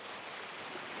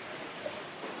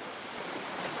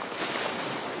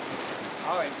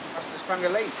 Oh, it must have sprung a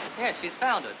leak. Yes, she's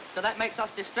foundered. So that makes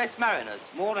us distressed mariners.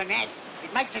 More than that,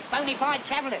 it makes us bona fide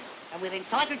travellers, and we're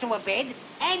entitled to a bed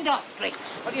and hot drinks.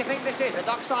 What do you think this is, a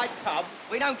dockside pub?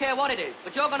 We don't care what it is,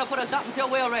 but you're going to put us up until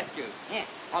we're rescued. Yeah.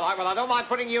 All right, well, I don't mind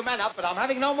putting you men up, but I'm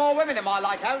having no more women in my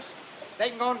lighthouse. They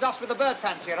can go and dust with the bird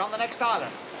fancier on the next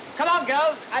island. Come on,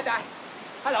 girls.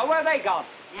 Hello, where have they gone?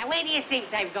 Now, where do you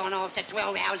think they've gone after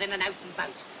 12 hours in an open boat?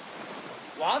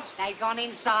 What? They've gone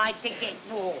inside to get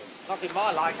warm. Not in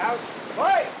my lighthouse.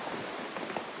 Oi!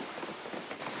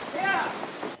 Here!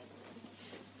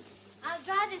 I'll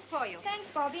dry this for you. Thanks,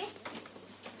 Bobbie.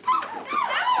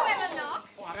 Don't knock.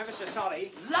 Oh, I'm ever so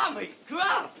sorry. Lummy,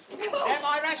 grub! They're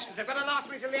my rations. They're going to last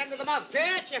me till the end of the month.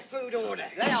 Get your food order.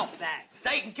 Lay off that.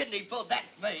 Steak and kidney foot,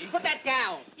 that's me. Put that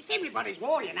down. It's everybody's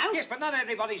war, you know. Yes, but not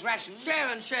everybody's rations. Share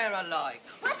and share alike.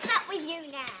 What's up with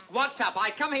you now? What's up?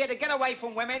 I come here to get away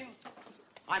from women.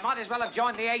 I might as well have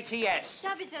joined the ATS.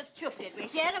 Don't be so stupid. We're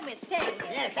here and we're staying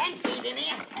here. Yes, and feed in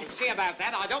here. We'll see about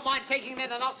that. I don't mind taking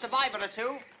in an odd survivor or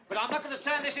two, but I'm not going to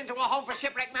turn this into a home for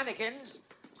shipwrecked mannequins.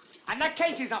 And that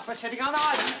case is not for sitting on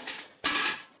either.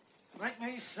 Make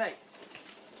me sick.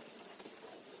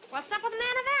 What's up with the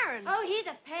man of Aaron? Oh, he's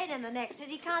a pain in the neck. Says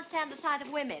he can't stand the sight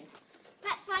of women.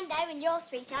 Perhaps one day when your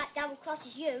sweetheart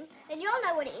double-crosses you, then you'll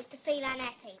know what it is to feel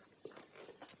unhappy.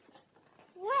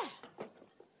 Well,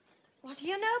 what do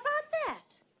you know about that?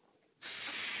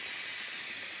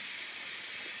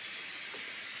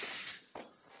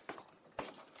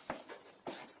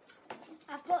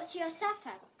 I've brought you your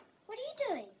supper. What are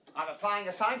you doing? I'm applying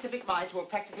a scientific mind to a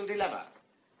practical dilemma.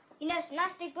 You know some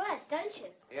nice big words, don't you?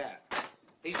 Yeah.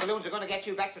 These balloons are going to get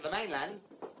you back to the mainland.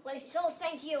 Well, if it's all the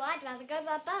same to you, I'd rather go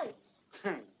by boat.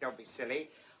 Don't be silly.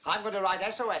 I'm going to write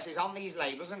SOSs on these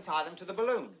labels and tie them to the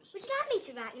balloons. Would you like me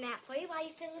to write them out for you while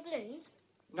you fill the balloons?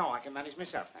 No, I can manage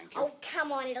myself, thank you. Oh,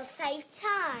 come on, it'll save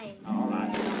time. All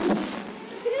right.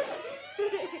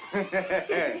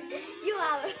 You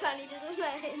are a funny little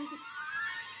man.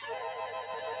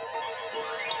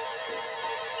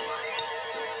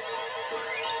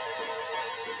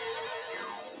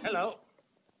 Hello.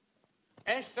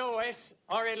 SOS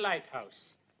Ori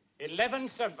Lighthouse. 11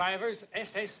 survivors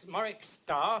SS Merritt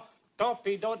Star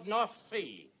torpedoed North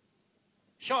Sea.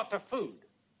 Short of food.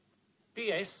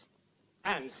 P.S.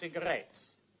 and cigarettes.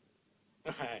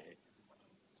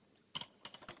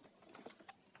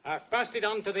 I've passed it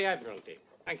on to the Admiralty.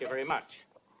 Thank you very much.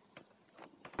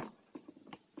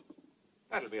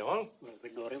 That'll be all. Well,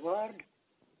 with no reward.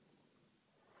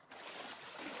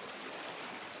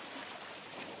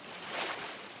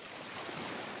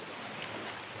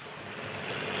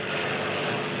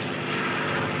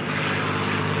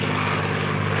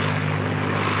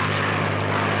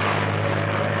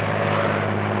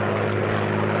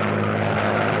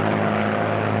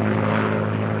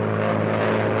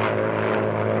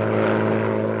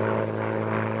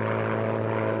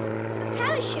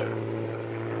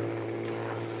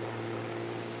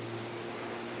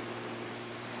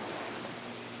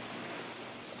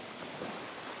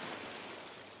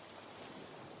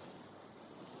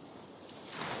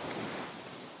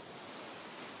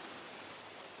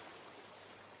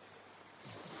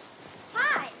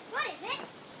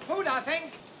 I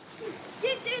think.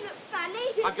 You do look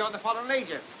funny. I've joined the Fallen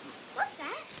Legion. What's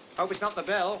that? Hope it's not the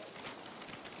bill.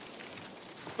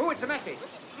 Oh, it's a message.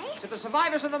 What's it say? To the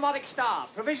survivors of the Merritt Star.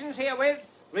 Provisions herewith.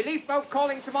 Relief boat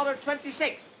calling tomorrow,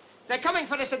 26th. They're coming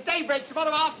for us at daybreak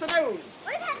tomorrow afternoon.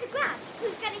 What about the grub?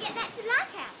 Who's going to get that to the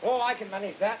lighthouse? Oh, I can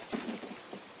manage that.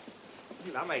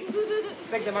 Lummy.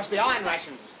 Think there must be iron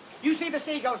rations. You see the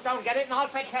seagulls don't get it, and I'll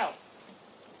fetch help.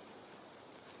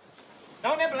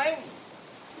 No nibbling.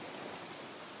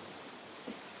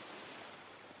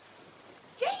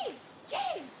 Jane!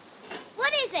 Jane!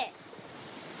 What is it?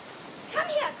 Come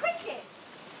here, quickly.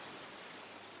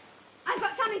 I've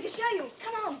got something to show you.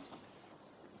 Come on.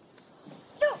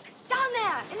 Look, down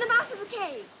there, in the mouth of the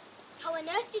cave. How on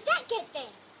earth did that get there?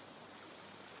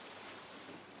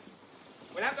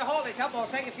 We'll have to haul it up or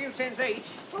take a few tins each.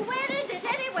 Well, where is it,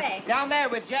 anyway? Down there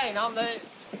with Jane on the...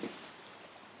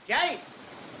 Jane!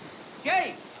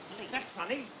 Jane! That's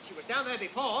funny. She was down there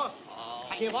before. Oh,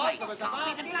 she was, there was a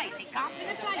can't be the place. It can't be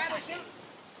the place.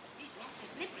 These rocks are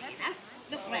slippery, you know.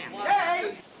 Look round.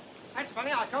 Jane! That's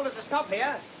funny. I told her to stop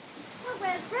here. Well,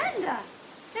 where's Brenda?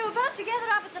 They were both together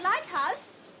up at the lighthouse.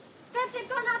 Perhaps they've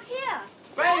gone up here.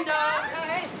 Brenda!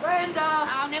 Hey! Brenda!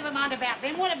 Oh, never mind about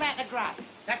them. What about the grub?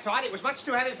 That's right. It was much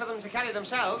too heavy for them to carry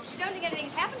themselves. You don't think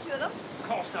anything's happened to them? Of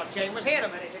course not. Jane was here a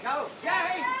minute ago.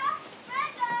 Jane!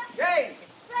 Brenda! Jane!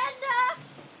 Brenda!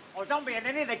 Oh, don't be a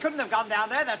ninny. They couldn't have gone down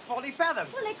there. That's 40 fathoms.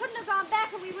 Well, they couldn't have gone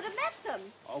back and we would have met them.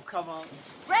 Oh, come on.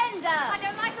 Brenda! I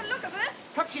don't like the look of this.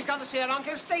 Perhaps she's gone to see her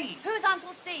Uncle Steve. Who's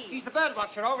Uncle Steve? He's the bird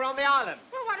watcher over on the island.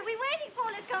 Well, what are we waiting for?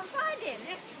 Let's go and find him.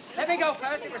 Let me go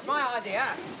first. It was my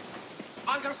idea.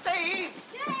 Uncle Steve!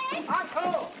 Jane!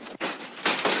 Uncle!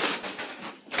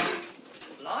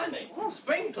 Blimey,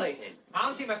 spring cleaning.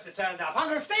 Auntie must have turned up.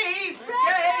 Uncle Steve!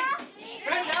 Brenda! Jane!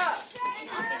 Brenda!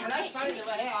 Well, that's funny they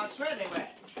were here. I swear they were.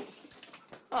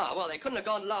 Ah, well, they couldn't have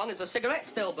gone long as the cigarette's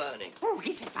still burning. Oh,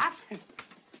 is it up?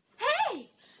 Hey!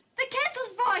 The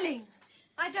kettle's boiling.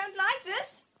 I don't like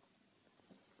this.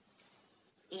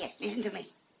 Here, listen to me.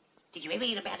 Did you ever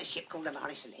hear about a ship called the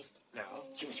Marie Celeste? No.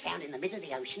 She was found in the middle of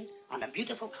the ocean on a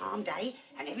beautiful, calm day,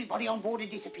 and everybody on board had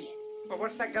disappeared. Well,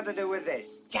 what's that got to do with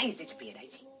this? Jane's disappeared,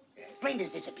 ain't she? Yes.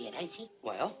 Brenda's disappeared, ain't she?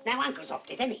 Well? Now Uncle's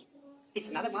opted, isn't he? It's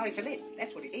another Marie Celeste.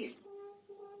 That's what it is.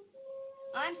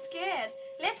 I'm scared.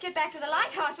 Let's get back to the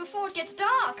lighthouse before it gets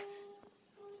dark.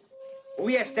 Oh,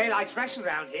 yes, daylight's rationed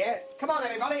round here. Come on,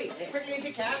 everybody, as quickly as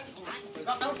you can. We've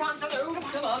got no time to lose.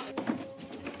 Come on.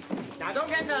 Now, don't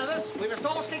get nervous. We must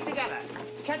all stick together.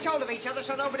 Catch hold of each other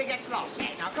so nobody gets lost.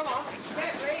 Now, come on.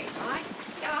 Carefully. All right.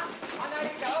 Yeah. On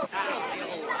there you go.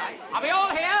 Are we all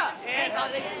here? Yes,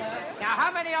 I think so. Now,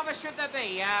 how many of us should there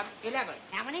be? 11.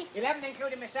 How many? 11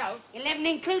 including myself. 11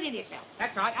 including yourself.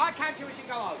 That's right. I'll count you as you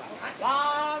go over.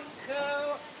 1, 2,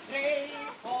 3,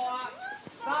 4,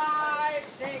 5,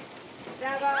 6,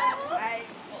 7, 8,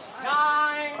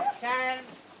 9, 10,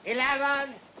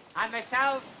 11, and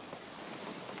myself.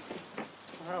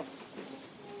 12.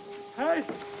 Hey!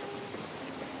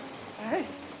 Hey!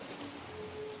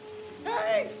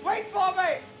 Hey! Wait for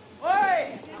me!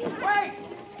 Wait! Wait!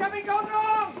 Something gone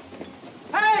wrong!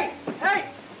 Hey! Hey!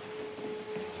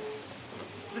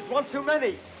 There's one too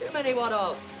many. Too many what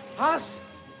of? Us?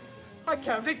 I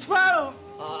counted 12.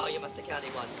 Oh, you must have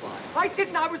counted one twice. I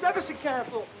didn't. I was ever so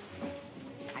careful.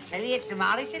 I tell you, it's the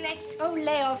Marie Celeste. Oh,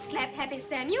 lay off, Slap Happy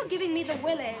Sam. You're giving me the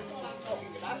willies.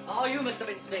 Oh, you must have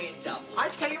been seeing dumb. I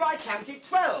tell you, I counted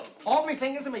 12. All my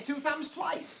fingers and my 2 thumbs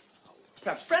twice.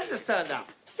 Perhaps Brenda's turned up.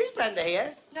 Is Brenda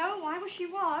here? No, I wish she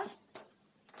was.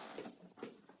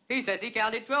 He says he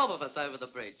counted 12 of us over the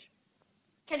bridge.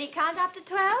 Can he count up to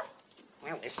 12?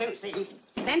 Well, we'll soon see.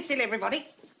 Stand still, everybody.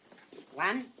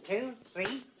 1, 2,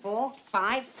 3, 4,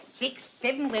 5, 6,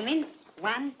 7 women.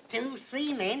 1, 2,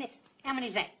 3 men. How many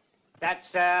is that?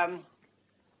 That's, 2,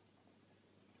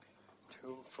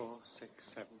 4, 6,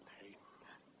 7, 8.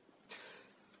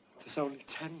 There's only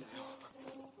 10 now.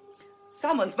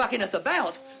 Someone's bucking us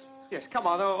about. Yes, come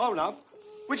on, hold up.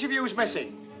 Which of you is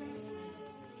missing?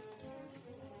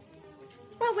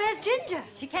 Well, where's Ginger?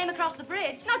 She came across the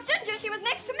bridge. Not Ginger, she was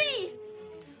next to me.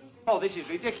 Oh, this is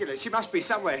ridiculous. She must be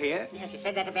somewhere here. Yes, you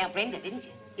said that about Brenda, didn't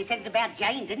you? You said it about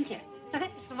Jane, didn't you?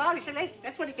 It's the Marie Celeste.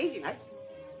 That's what it is, you know.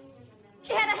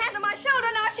 She had a hand on my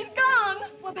shoulder, now she's gone.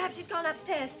 Well, perhaps she's gone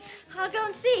upstairs. I'll go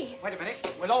and see. Wait a minute.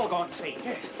 We'll all go and see.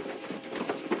 Yes.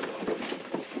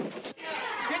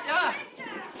 Ginger!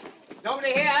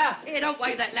 Nobody here? Here, don't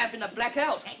wave that lamp in the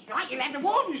blackout. That's right, you'll have the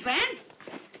wardens round.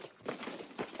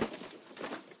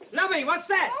 Lummy, what's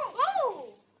that? Oh!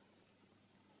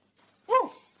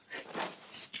 Oh!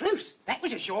 Struth, that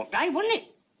was a short day, wasn't it?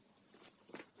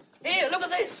 Here, look at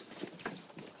this.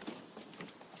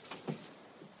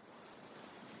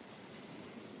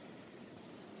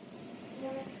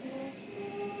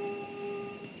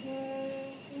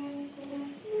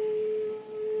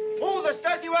 Oh, there's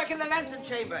dirty work in the lantern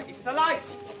chamber. It's the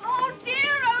light. Oh,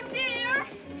 dear, oh, dear.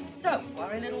 Don't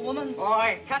worry, little woman.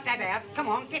 Boy, cut that out. Come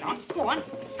on, get on. Go on.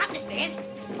 Up the stairs.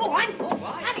 Go on. All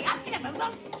right. Hurry up, get a move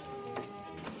on.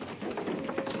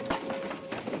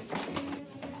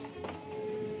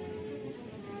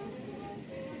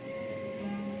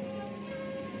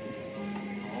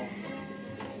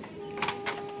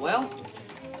 Well?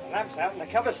 The lamp's out and the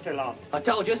cover's still on. I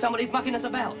told you somebody's mucking us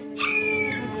about.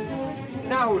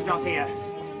 Now who's not here?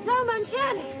 Roma and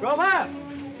Shirley. Roma!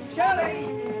 Shirley!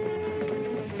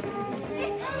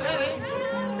 Shirley?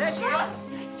 There she is.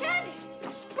 Shirley,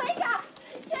 wake up.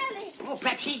 Shirley. Oh,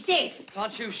 perhaps she's dead.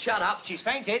 Can't you shut up? She's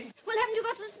fainted. Well, haven't you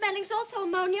got some smelling salts or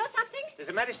ammonia or something? There's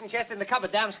a medicine chest in the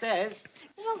cupboard downstairs.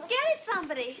 Well, get it,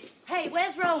 somebody. Hey,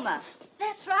 where's Roma?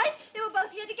 That's right. They were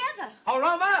both here together. Oh,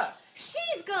 Roma!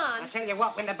 She's gone. I tell you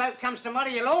what, when the boat comes tomorrow,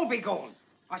 you'll all be gone.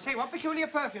 I say, what peculiar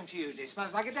perfume she uses.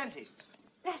 Smells like a dentist's.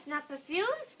 That's not perfume.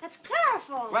 That's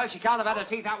chloroform. Well, she can't have had her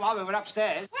teeth out while we were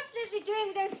upstairs. What's Leslie doing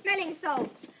with those smelling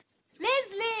salts?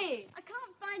 Leslie! I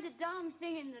can't find a darn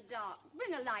thing in the dark.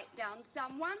 Bring a light down,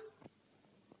 someone.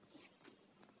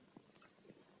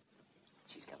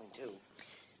 She's coming too.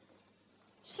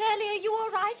 Shirley, are you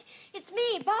all right? It's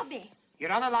me, Bobbie.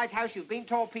 You're on a lighthouse, you've been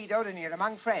torpedoed, and you're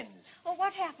among friends. Well,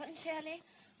 what happened, Shirley?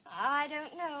 I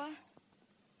don't know.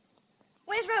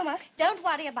 Where's Roma? Don't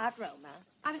worry about Roma.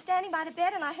 I was standing by the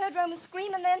bed and I heard Roma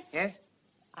scream and then... Yes?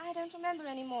 I don't remember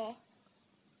anymore.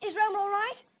 Is Roma all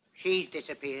right? She's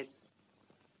disappeared.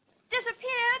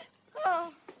 Disappeared?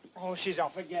 Oh. Oh, she's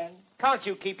off again. Can't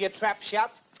you keep your trap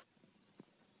shut?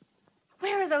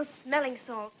 Where are those smelling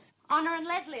salts? Honor and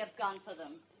Leslie have gone for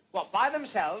them. What, by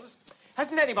themselves?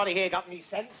 Hasn't anybody here got any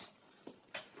sense?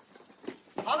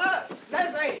 Honor!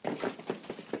 Leslie!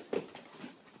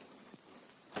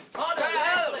 Honor,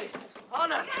 Leslie!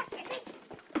 Honor!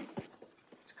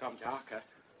 darker.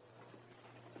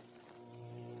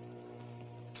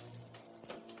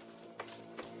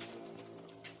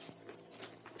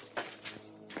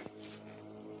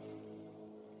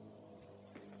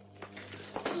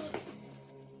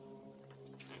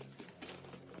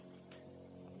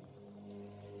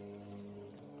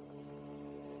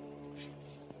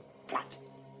 Blood.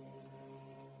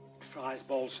 Fry's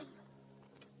balsam.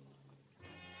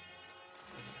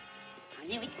 I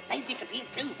knew it. They've disappeared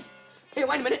too. Here,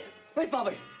 wait a minute. Where's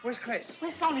Bobbie? Where's Chris?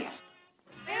 Where's Sonia?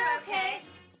 We're okay.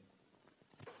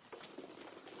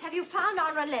 Have you found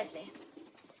Honor and Leslie?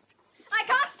 I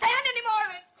can't stand any more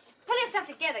of it. Pull yourself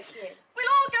together, kid. We'll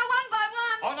all go one by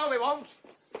one. Oh, no, we won't.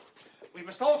 We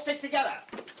must all stick together.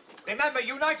 Remember,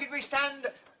 united we stand,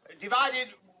 divided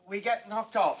we get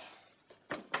knocked off.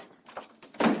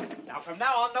 Now, from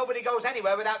now on, nobody goes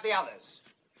anywhere without the others.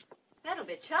 That'll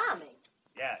be charming.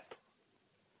 Yeah.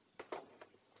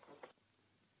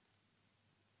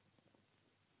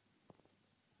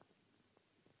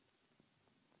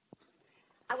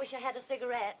 I wish I had a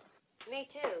cigarette. Me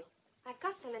too. I've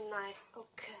got some in my... Oh,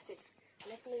 curse it. I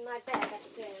left them in my bag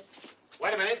upstairs.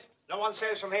 Wait a minute. No one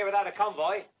sails from here without a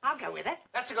convoy. I'll go with her.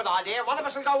 That's a good idea. One of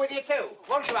us will go with you, too.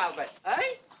 Won't you, Albert? Eh?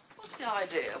 What's the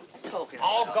idea? What are you talking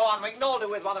Oh, about? go on. We can all do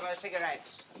with one of our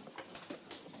cigarettes.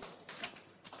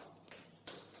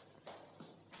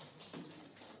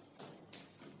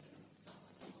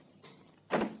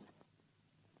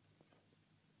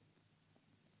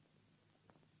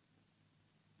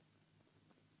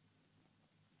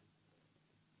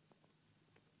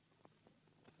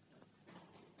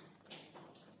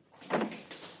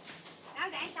 No,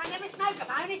 thanks. I never smoke them.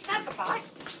 I only smoke a pipe.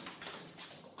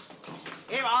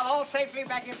 Here, all safely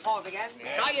back in port again.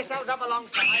 Yeah. Tie yourselves up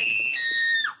alongside.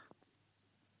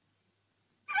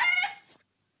 Chris!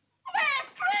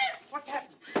 Where's Chris? What's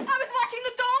happened? I was watching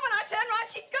the door when I turned right.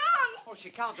 She'd gone. Oh, she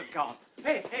can't have gone.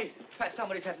 Hey, perhaps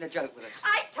somebody's having a joke with us.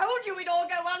 I told you we'd all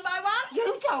go one by one.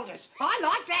 You told us. I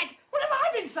like that. What have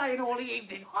I been saying all the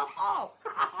evening? Ho,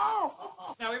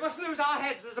 ho. Now, we mustn't lose our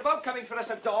heads. There's a boat coming for us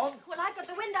at dawn. Well, I've got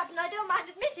the wind up and I don't mind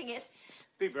admitting it.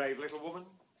 Be brave, little woman.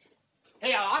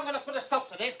 Here, I'm going to put a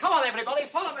stop to this. Come on, everybody,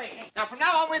 follow me. Now, from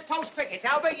now on, we'll post pickets.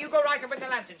 Albert, you go right up in the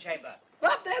lantern chamber.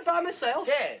 Up there by myself?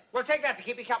 Yeah, we'll take that to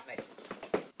keep you company.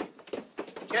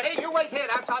 Jerry, you wait here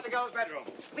outside the girls' bedroom.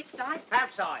 Which side?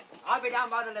 Outside. I'll be down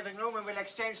by the living room and we'll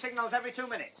exchange signals every 2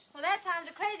 minutes. Well, that sounds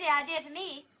a crazy idea to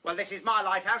me. Well, this is my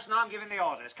lighthouse and I'm giving the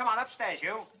orders. Come on, upstairs,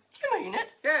 you. You mean it?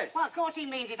 Yes. Well, of course he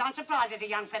means it. I'm surprised at a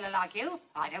young fella like you.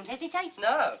 I don't hesitate.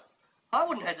 No. I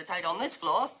wouldn't hesitate on this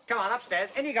floor. Come on, upstairs.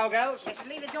 In you go, girls. You should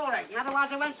leave the door open, otherwise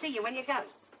I won't see you when you go.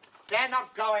 They're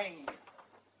not going.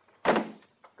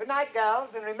 Good night,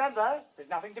 girls, and remember, there's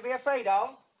nothing to be afraid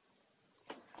of.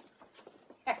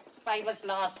 Famous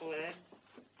last words.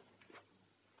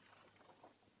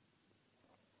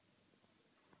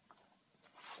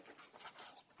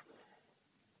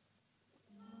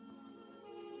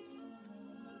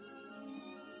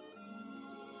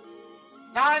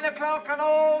 Nine o'clock and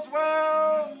all's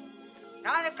well.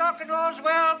 9 o'clock and all's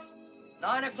well.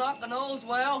 9 o'clock and all's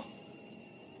well.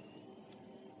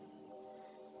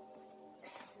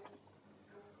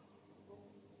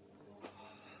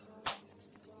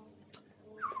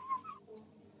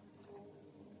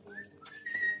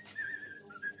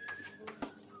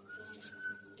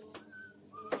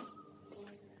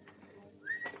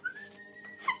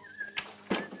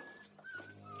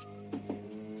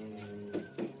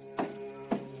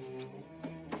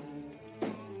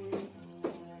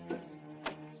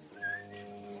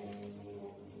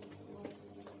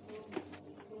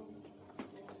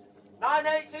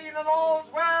 And all's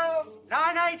well.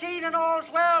 9:18 and all's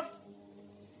well.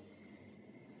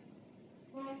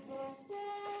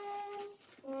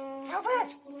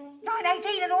 Herbert!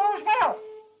 9:18 and all's well.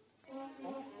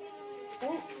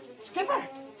 Skipper!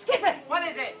 Skipper! What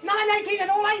is it? 9:18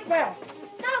 and all ain't well.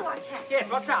 Now what's happened? Yes,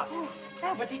 what's up?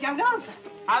 Herbert, he don't answer.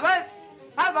 Albert?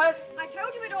 Albert? I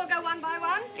told you we'd all go one by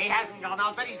one. He hasn't gone.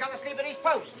 I'll bet he's gone to sleep at his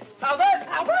post. Albert?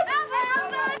 Albert!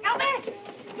 Albert! Albert!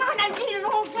 9:18 and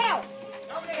all's well.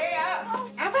 Nobody here.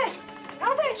 Albert!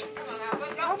 Albert! Come on,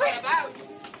 Albert. Don't play about.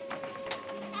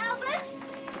 Albert?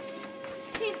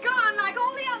 He's gone like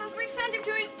all the others. We've sent him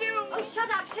to his doom. Oh, shut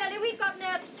up, Shirley. We've got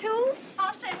nerves, too.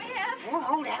 I'll say we have. Oh,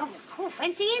 hold Albert. Oh,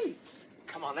 fancy him.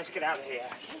 Come on, let's get out of here.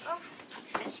 Oh.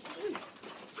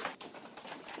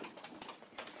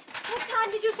 What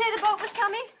time did you say the boat was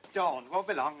coming? Dawn. Won't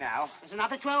be long now. There's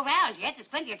another 12 hours yet. There's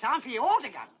plenty of time for you all to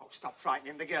go. Oh, stop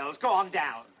frightening the girls. Go on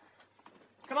down.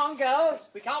 Come on, girls.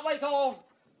 We can't wait all.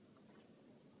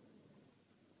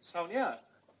 Sonia.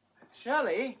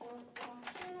 Shirley.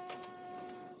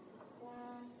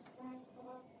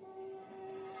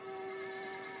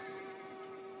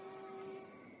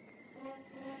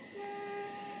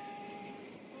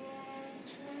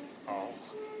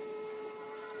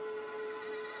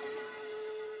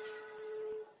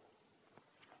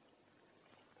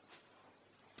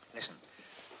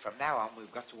 from now on,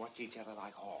 we've got to watch each other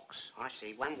like hawks. I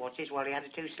see. One watches while the other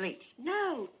two sleeps.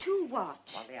 No, 2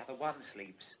 watch. While the other one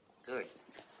sleeps. Good.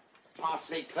 I'll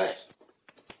sleep first.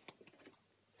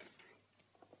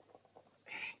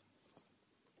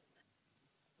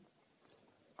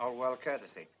 Old world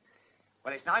courtesy.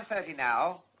 Well, it's 9:30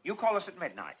 now. You call us at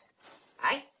midnight.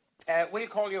 Aye? We'll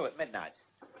call you at midnight.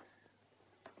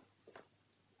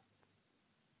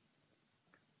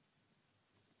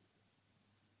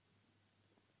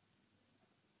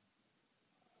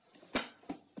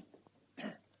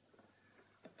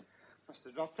 Must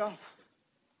have dropped off.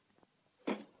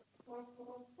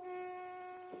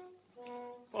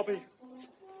 Bobbie.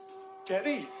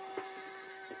 Jerry.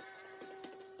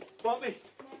 Bobbie.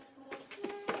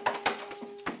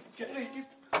 Jerry.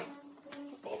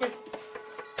 Bobbie.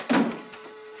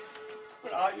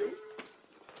 Where are you?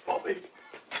 Bobbie.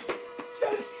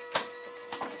 Jerry.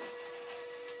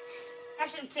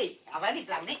 Have some tea. I've only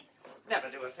blown it. Never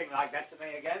do a thing like that to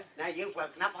me again. Now you've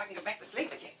woken up, I can go back to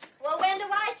sleep again. Well, when do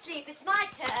I sleep? It's my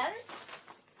turn.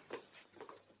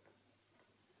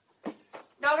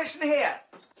 Now listen here.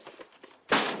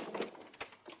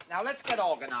 Now let's get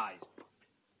organized.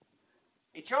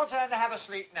 It's your turn to have a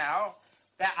sleep now.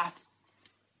 Have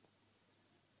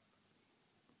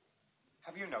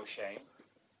you no shame?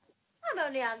 I'm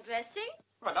only undressing.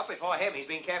 Well, not before him. He's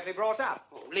been carefully brought up.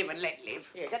 Oh, live and let live.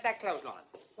 Here, get that clothesline.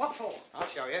 What for? I'll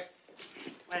show you.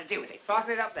 What to do with it?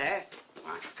 Fasten it up there.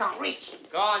 I can't reach.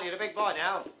 Go on, you're a big boy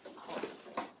now.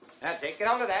 That's it. Get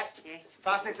onto that. Yeah.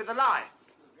 Fasten it to the line.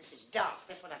 This is daft.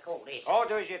 That's what I call this. Oh,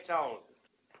 do as you're told.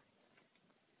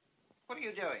 What are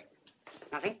you doing?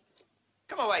 Nothing.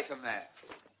 Come away from there.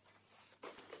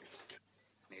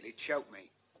 Nearly choked me.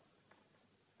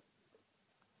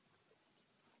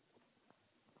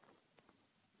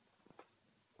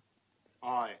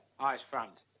 Eyes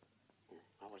front.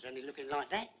 I was only looking like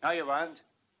that. No, you weren't.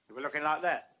 You were looking like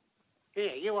that.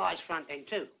 Here, you eyes front then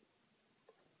too.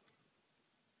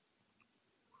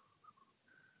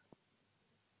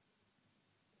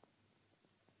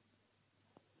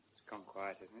 It's gone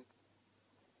quiet, isn't it?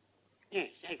 Yes,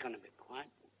 they've gone a bit quiet.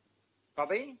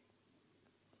 Bobbie?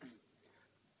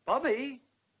 Bobbie?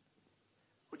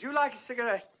 Would you like a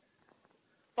cigarette?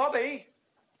 Bobbie?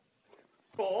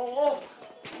 Oh!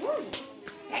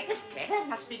 That was clever.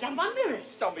 Must be done by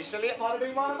mirrors. Don't be silly. It might have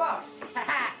been one of us. Ha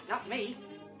ha! Not me.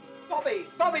 Bobbie!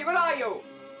 Bobbie, where are you?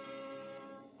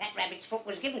 That rabbit's foot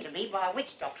was given to me by a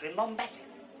witch doctor in Moffatt.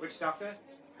 Which doctor?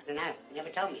 I don't know. He never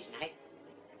told me his name.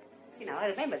 You know, I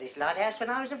remember this lighthouse when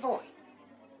I was a boy.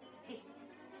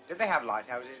 Did they have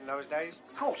lighthouses in those days?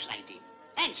 Of course they did.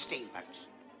 And steamboats.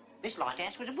 This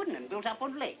lighthouse was a wooden one built up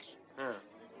on legs. Huh.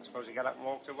 I suppose he got up and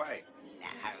walked away. No,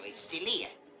 it's still here.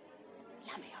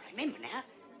 Yummy, I remember now.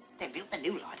 They built the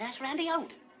new lighthouse round the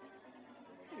old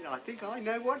one. I think I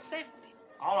know what's happening.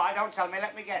 All right, don't tell me.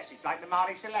 Let me guess. It's like the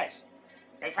Marie Celeste.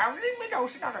 They found it in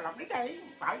mid-ocean on a lovely day,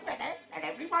 fine weather, and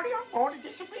everybody on board had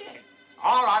disappeared.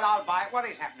 All right, I'll buy it. What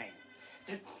is happening?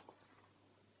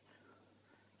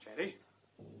 Jerry?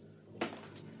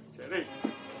 Jerry?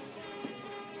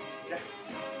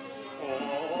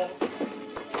 Oh!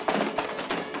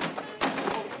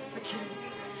 The key!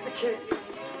 The key!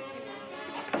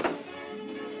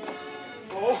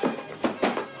 Oh!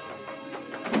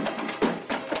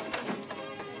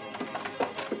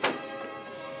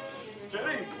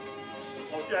 Jerry!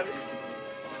 Oh, Jerry!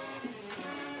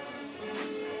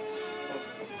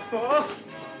 Oh!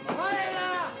 Ahoy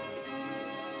there!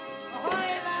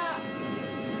 Ahoy there!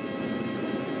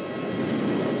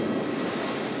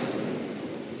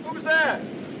 Who's there?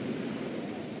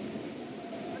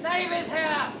 The Navy's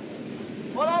here!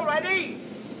 Well, already?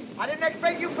 I didn't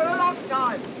expect you for a long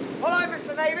time. Well, I'm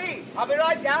Mr. Navy. I'll be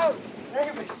right down.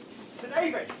 Navy! The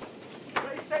Navy!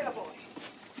 Great sailor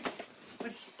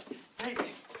boys!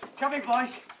 Navy! Coming,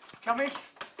 boys! Coming!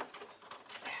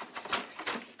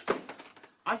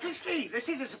 Uncle Steve, this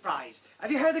is a surprise.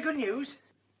 Have you heard the good news?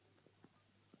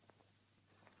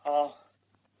 Oh.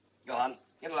 Go on.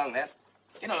 Get along there.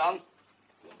 Get along.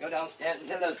 Go downstairs and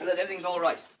tell those fellas everything's all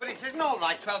right. But it isn't all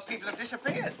right. 12 people have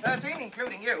disappeared. 13,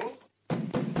 including you.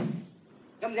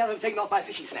 Some of the others have taken off my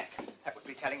fishing snack. That would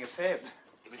be telling a fib.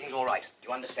 Everything's all right. Do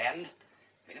you understand?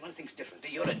 If anyone thinks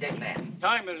differently, you're a dead man.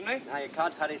 Time, isn't it? Now, you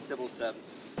can't hurry civil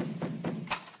servants.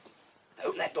 Now,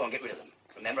 open that door and get rid of them.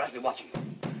 Remember, I'll be watching you.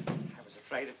 I was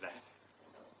afraid of that.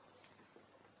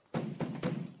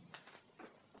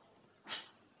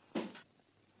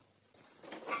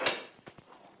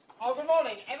 Oh, good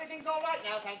morning. Everything's all right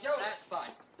now, thank you. That's fine.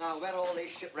 Now, where are all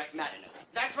these shipwrecked mariners?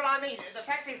 That's what I mean. The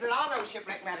fact is there are no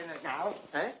shipwrecked mariners now.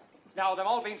 Eh? No, they've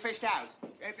all been fished out.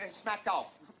 Smacked off.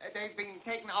 They've been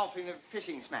taken off in a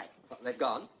fishing smack. What, they've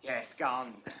gone? Yes,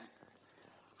 gone.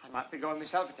 I might be going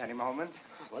myself at any moment.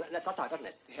 Well, that's us out, doesn't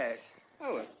it? Yes.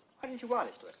 Oh, well, why didn't you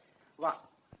wireless to us? What?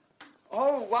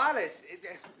 Oh, wireless.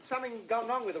 Something gone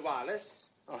wrong with the wireless.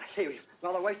 Oh, I see. We've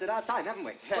rather wasted our time, haven't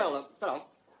we? Yes. Well, so long.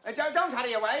 Don't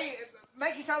hurry away.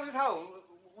 Make yourselves at home.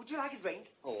 Would you like a drink?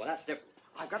 Oh, well, that's different.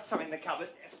 I've got some in the cupboard.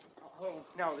 Oh,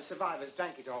 no, the survivors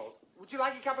drank it all. Would you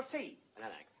like a cup of tea? No,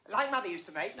 thanks. Like Mother used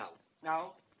to make? No.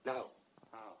 No? No.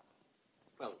 Oh.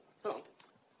 Well, so long.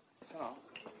 So long.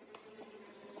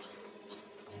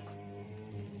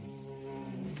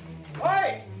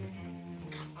 Oi!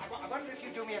 I wonder if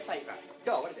you'd do me a favour.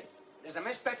 Go, what is it? There's a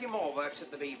Miss Betty Moore works at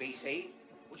the BBC.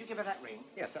 Would you give her that ring?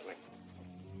 Yes, certainly.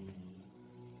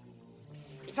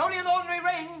 It's only an ordinary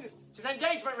ring. It's an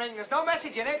engagement ring. There's no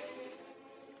message in it.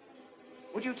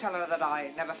 Would you tell her that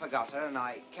I never forgot her and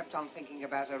I kept on thinking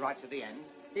about her right to the end?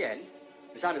 The end?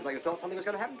 It sounded like you thought something was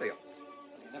going to happen to you.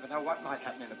 You never know what might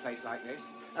happen in a place like this.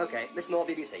 Okay, Miss Moore,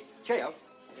 BBC. Cheerio.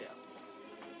 Cheerio.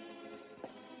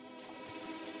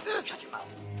 Shut your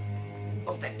mouth.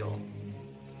 Bolt that door.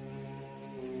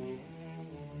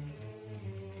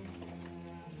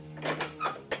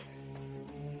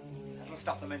 That'll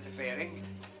stop them interfering.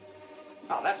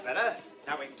 Oh, that's better.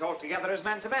 Now we can talk together as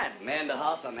man to man. Man to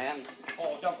half a man.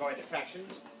 Oh, don't go into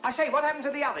fractions. I say, what happened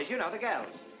to the others? You know, the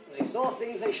girls. They saw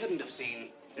things they shouldn't have seen.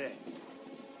 Yeah.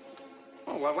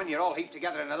 Oh, well, when you're all heaped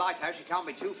together in a lighthouse, you can't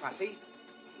be too fussy.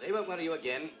 They won't worry you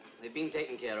again. They've been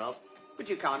taken care of. But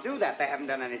you can't do that. They haven't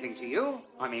done anything to you.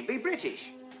 I mean, be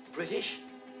British. British?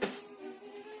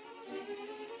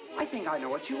 I think I know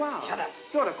what you are. Shut up.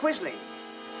 You're a quisling.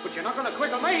 But you're not going to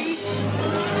quizzle me.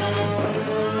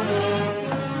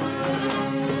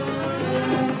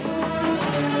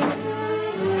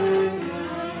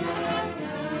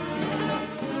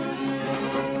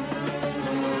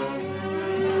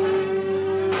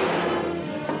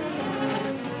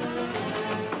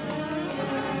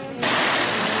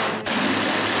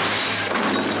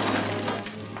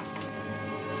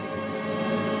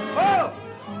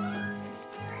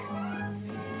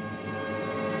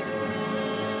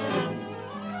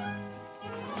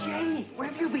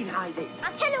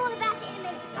 I'll tell you all about it in a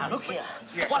minute. Now, look here.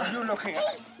 Yes, what are you looking at?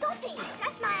 Hey, stop it.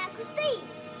 That's my Uncle Steve.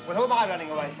 Well, who am I running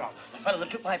away from? The fellow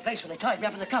that took my place when they tied me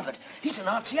up in the cupboard. He's an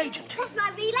artsy agent. That's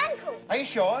my real uncle. Are you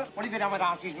sure? What have you done with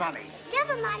Archie's money?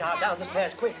 Never mind. Now, down the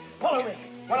stairs, quick. Follow me.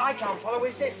 What I can't follow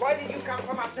is this. Why did you come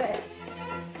from up there?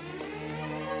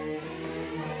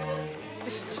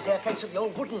 This is the staircase of the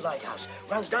old wooden lighthouse.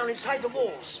 Runs down inside the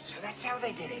walls. So that's how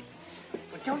they did it.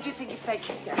 But don't you think if they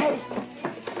kicked out... Hey!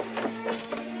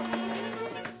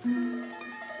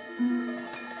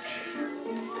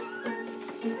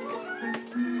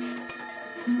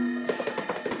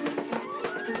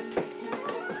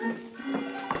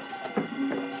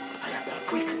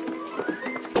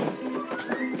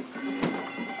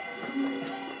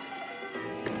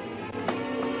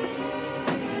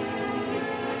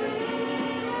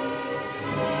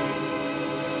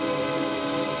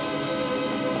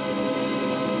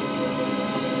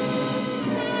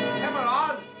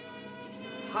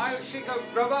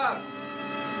 Rubber!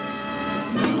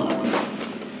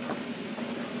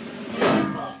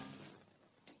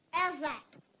 How's that?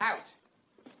 Out.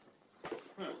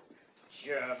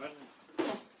 German.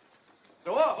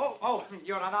 So,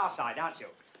 you're on our side, aren't you?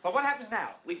 But what happens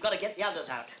now? We've got to get the others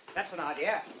out. That's an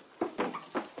idea.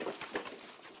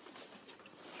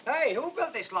 Hey, who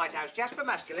built this lighthouse? Jasper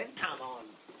Masculine? Come on.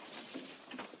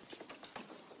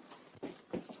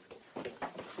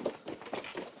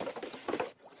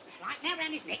 Now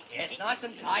round his neck. Yes, nice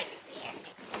and tight.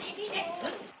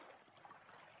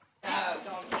 No,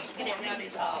 don't get it round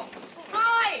his arms.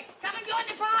 Boy, come and join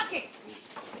the party.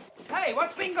 Hey,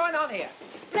 what's been going on here?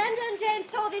 Brenda and Jane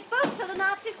saw these boats, so the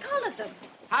Nazis collared them.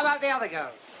 How about the other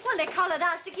girls? Well, they collared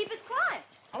us to keep us quiet.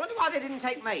 I wonder why they didn't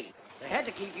take me. They had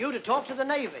to keep you to talk to the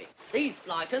Navy. These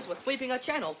blighters were sweeping a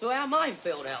channel through our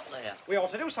minefield out there. We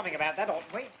ought to do something about that,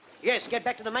 oughtn't we? Yes, get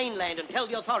back to the mainland and tell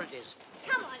the authorities.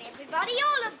 Come on, everybody,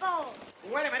 all aboard.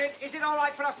 Wait a minute. Is it all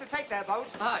right for us to take their boat?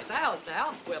 Ah, it's ours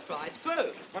now. We're prize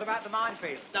crew. What about the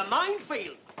minefield? The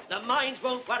minefield? The mines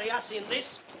won't worry us in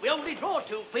this. We only draw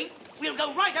 2 feet. We'll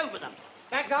go right over them.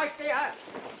 Thanks, I steer.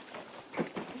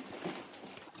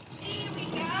 Here we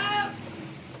go.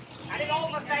 And it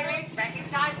all for sailing. Back in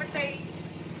time for tea.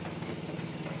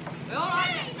 We're all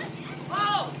right.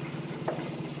 Oh!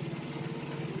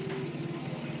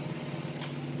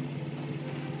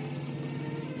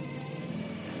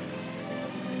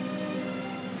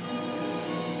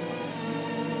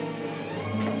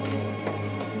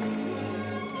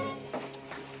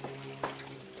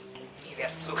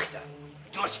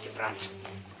 Right.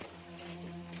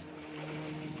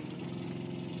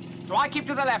 Do I keep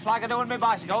to the left like I do on my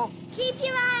bicycle? Keep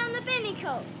your eye on the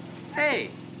binnacle.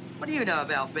 Hey, what do you know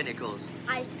about binnacles?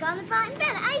 I used to go on the Fighting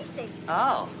Bell at Hastings.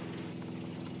 Oh.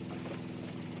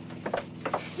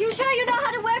 You sure you know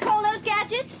how to work all those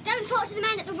gadgets? Don't talk to the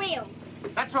man at the wheel.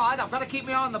 That's right, I've got to keep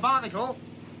my eye on the barnacle.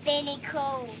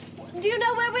 Binnacle. Do you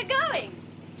know where we're going?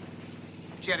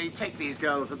 Jerry, take these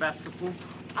girls at that football.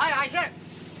 Aye, sir.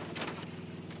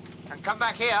 And come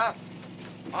back here.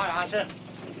 Aye, sir.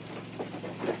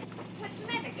 What's the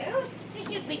matter, girls? There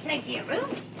should be plenty of room.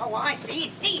 Oh, I see.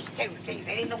 It's these two things.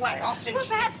 They're in the way. Off since... Well,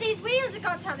 perhaps these wheels have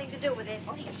got something to do with it.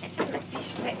 Oh, yes, that's all right.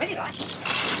 Very right.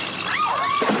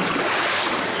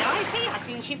 Yeah, I see. I've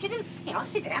soon shifted them. Yeah,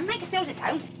 sit down. Make yourselves at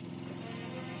home.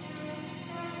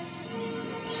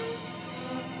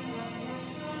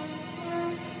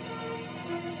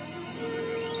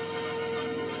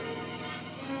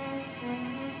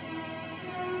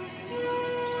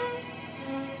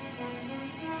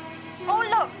 Oh,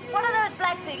 look. What are those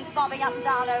black things bobbing up and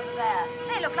down over there?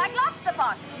 They look like lobster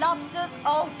pots. Lobsters?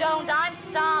 Oh, don't. I'm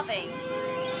starving.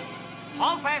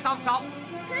 All fares on top.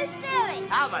 Who's steering?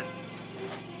 Albert.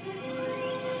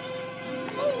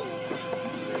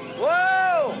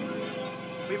 Whoa!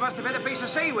 We must have hit a piece of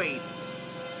seaweed.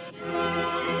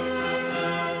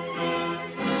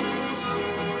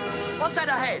 What's that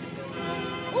ahead?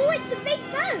 Oh, it's a big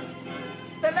boat.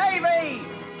 The Navy!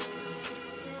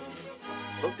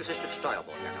 Funkgesichtet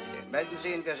Steuerbord, Herr Kapitän. Melden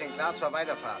Sie ihn, wir sind klar zur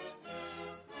Weiterfahrt.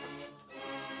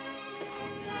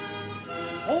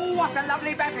 Oh, what a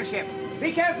lovely battleship.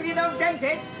 Be careful you don't dent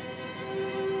it.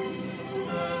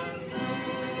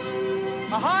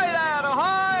 Ahoy there,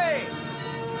 ahoy!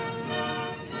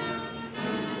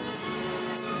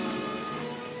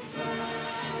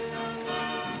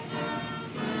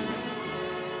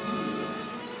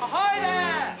 Ahoy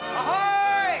there!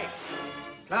 Ahoy!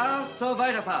 Klar zur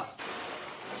Weiterfahrt.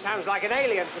 Sounds like an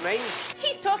alien to me.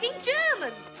 He's talking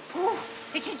German. Oh,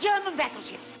 it's a German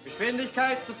battleship.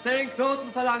 Geschwindigkeit zu 10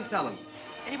 Knoten verlangsamen.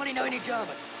 Anybody know any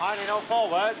German? I only know 4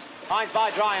 words. Heinz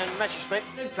bei drei and Messerschmitt.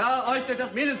 Klar, euch durch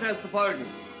das Minenfeld zu folgen.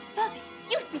 Bobbie,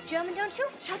 you speak German, don't you?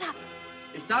 Shut up.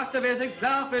 Ich sagte, wir sind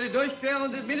klar für die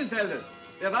Durchquerung des Minenfeldes.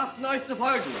 Wir warten, euch zu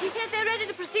folgen. He says they're ready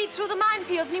to proceed through the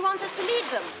minefields and he wants us to lead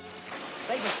them.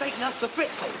 They've mistaken us for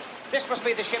Fritzy. This must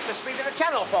be the ship that's speeding the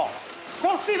channel for.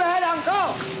 Full speed ahead,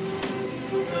 Uncle!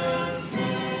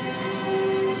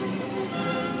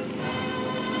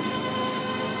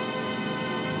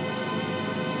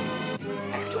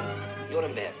 Achtung,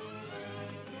 Nuremberg.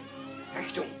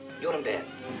 Achtung, Nuremberg.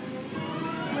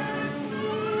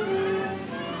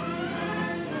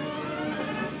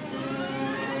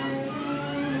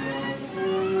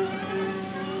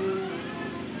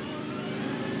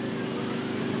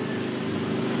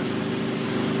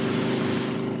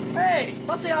 Hey,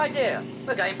 what's the idea?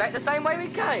 We're going back the same way we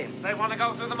came. They want to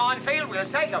go through the minefield, we'll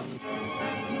take them.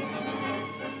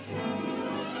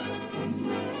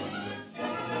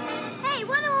 Hey,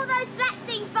 what are all those black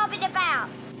things bobbing about?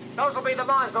 Those will be the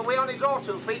mines, but we only draw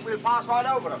 2 feet, we'll pass right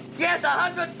over them. Yes,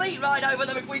 100 feet right over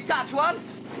them if we touch one.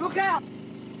 Look out!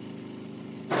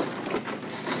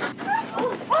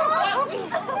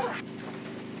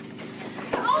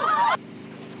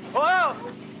 Whoa!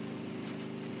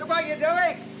 Look what you're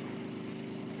doing!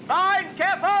 Fine,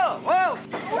 careful! Whoa!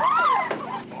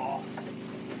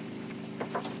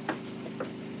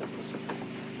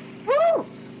 Woo!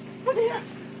 Look here!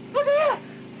 Look here!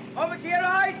 Over to your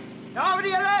right! Over to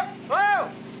your left! Whoa!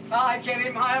 I,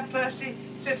 Jeremiah Percy,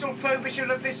 Cecil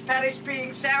Frobisher of this parish,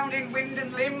 being sound in wind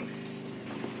and limb.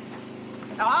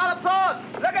 Now, all apart!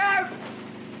 Look out!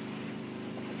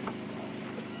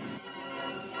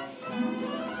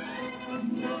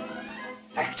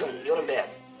 Achtung, Nuremberg.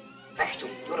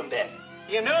 Achtung, Nuremberg.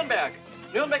 Hier Nürnberg.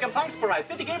 Nürnberg empfangsbereit.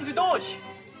 Bitte geben Sie durch.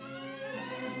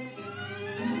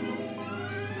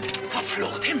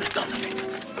 Verflucht, Himmelsgott!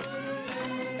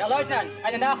 Herr Leutnant,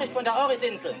 eine Nachricht von der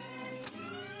Orisinsel.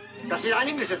 Das ist ein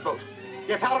englisches Boot.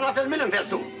 Wir fahren auf das Minenfeld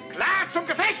zu. Klar zum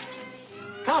Gefecht!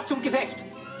 Klar zum Gefecht.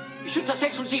 Geschützer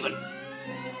 6 und 7.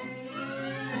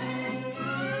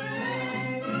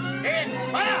 Gehen!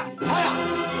 Feuer! Feuer!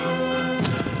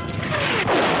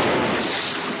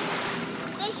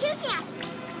 They're shooting at us.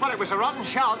 Well, it was a rotten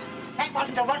shot. That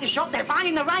wasn't a rotten shot. They're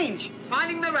finding the range.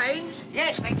 Finding the range?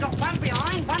 Yes, they've got one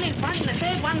behind, one in front, and the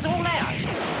third one's all ours.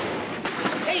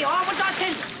 There you are. What did I tell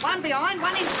you? One behind,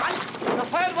 one in front. The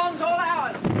third one's all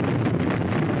ours.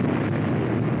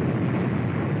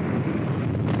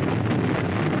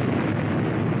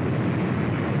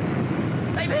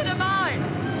 They've hit a mine!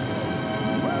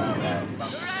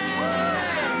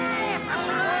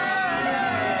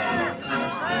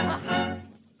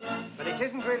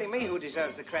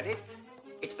 deserves the credit.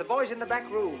 It's the boys in the back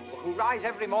room who rise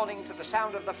every morning to the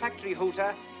sound of the factory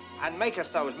hooter and make us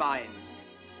those mines.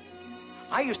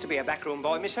 I used to be a backroom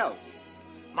boy myself.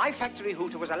 My factory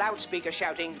hooter was a loudspeaker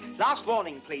shouting, "Last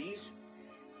warning, please."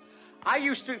 I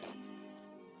used to...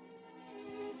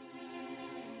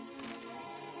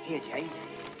 Here, Jane.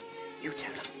 You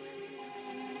tell them.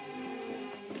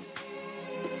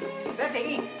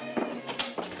 Betty!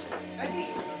 Betty!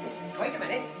 Wait a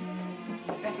minute.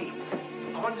 Betty,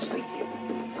 I want to speak to you.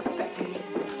 Betty.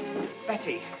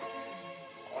 Betty.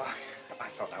 Oh, I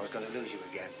thought I was going to lose you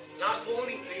again. Last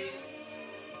warning, please.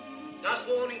 Last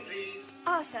warning, please.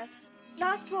 Arthur,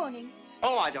 last warning.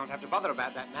 Oh, I don't have to bother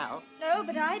about that now. No,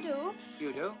 but I do.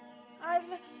 You do?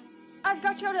 I've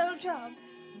got your old job.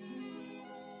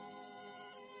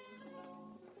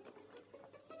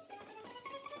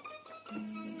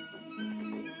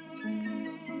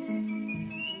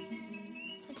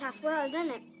 It's a tough world,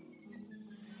 isn't it?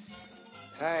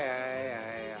 Aye.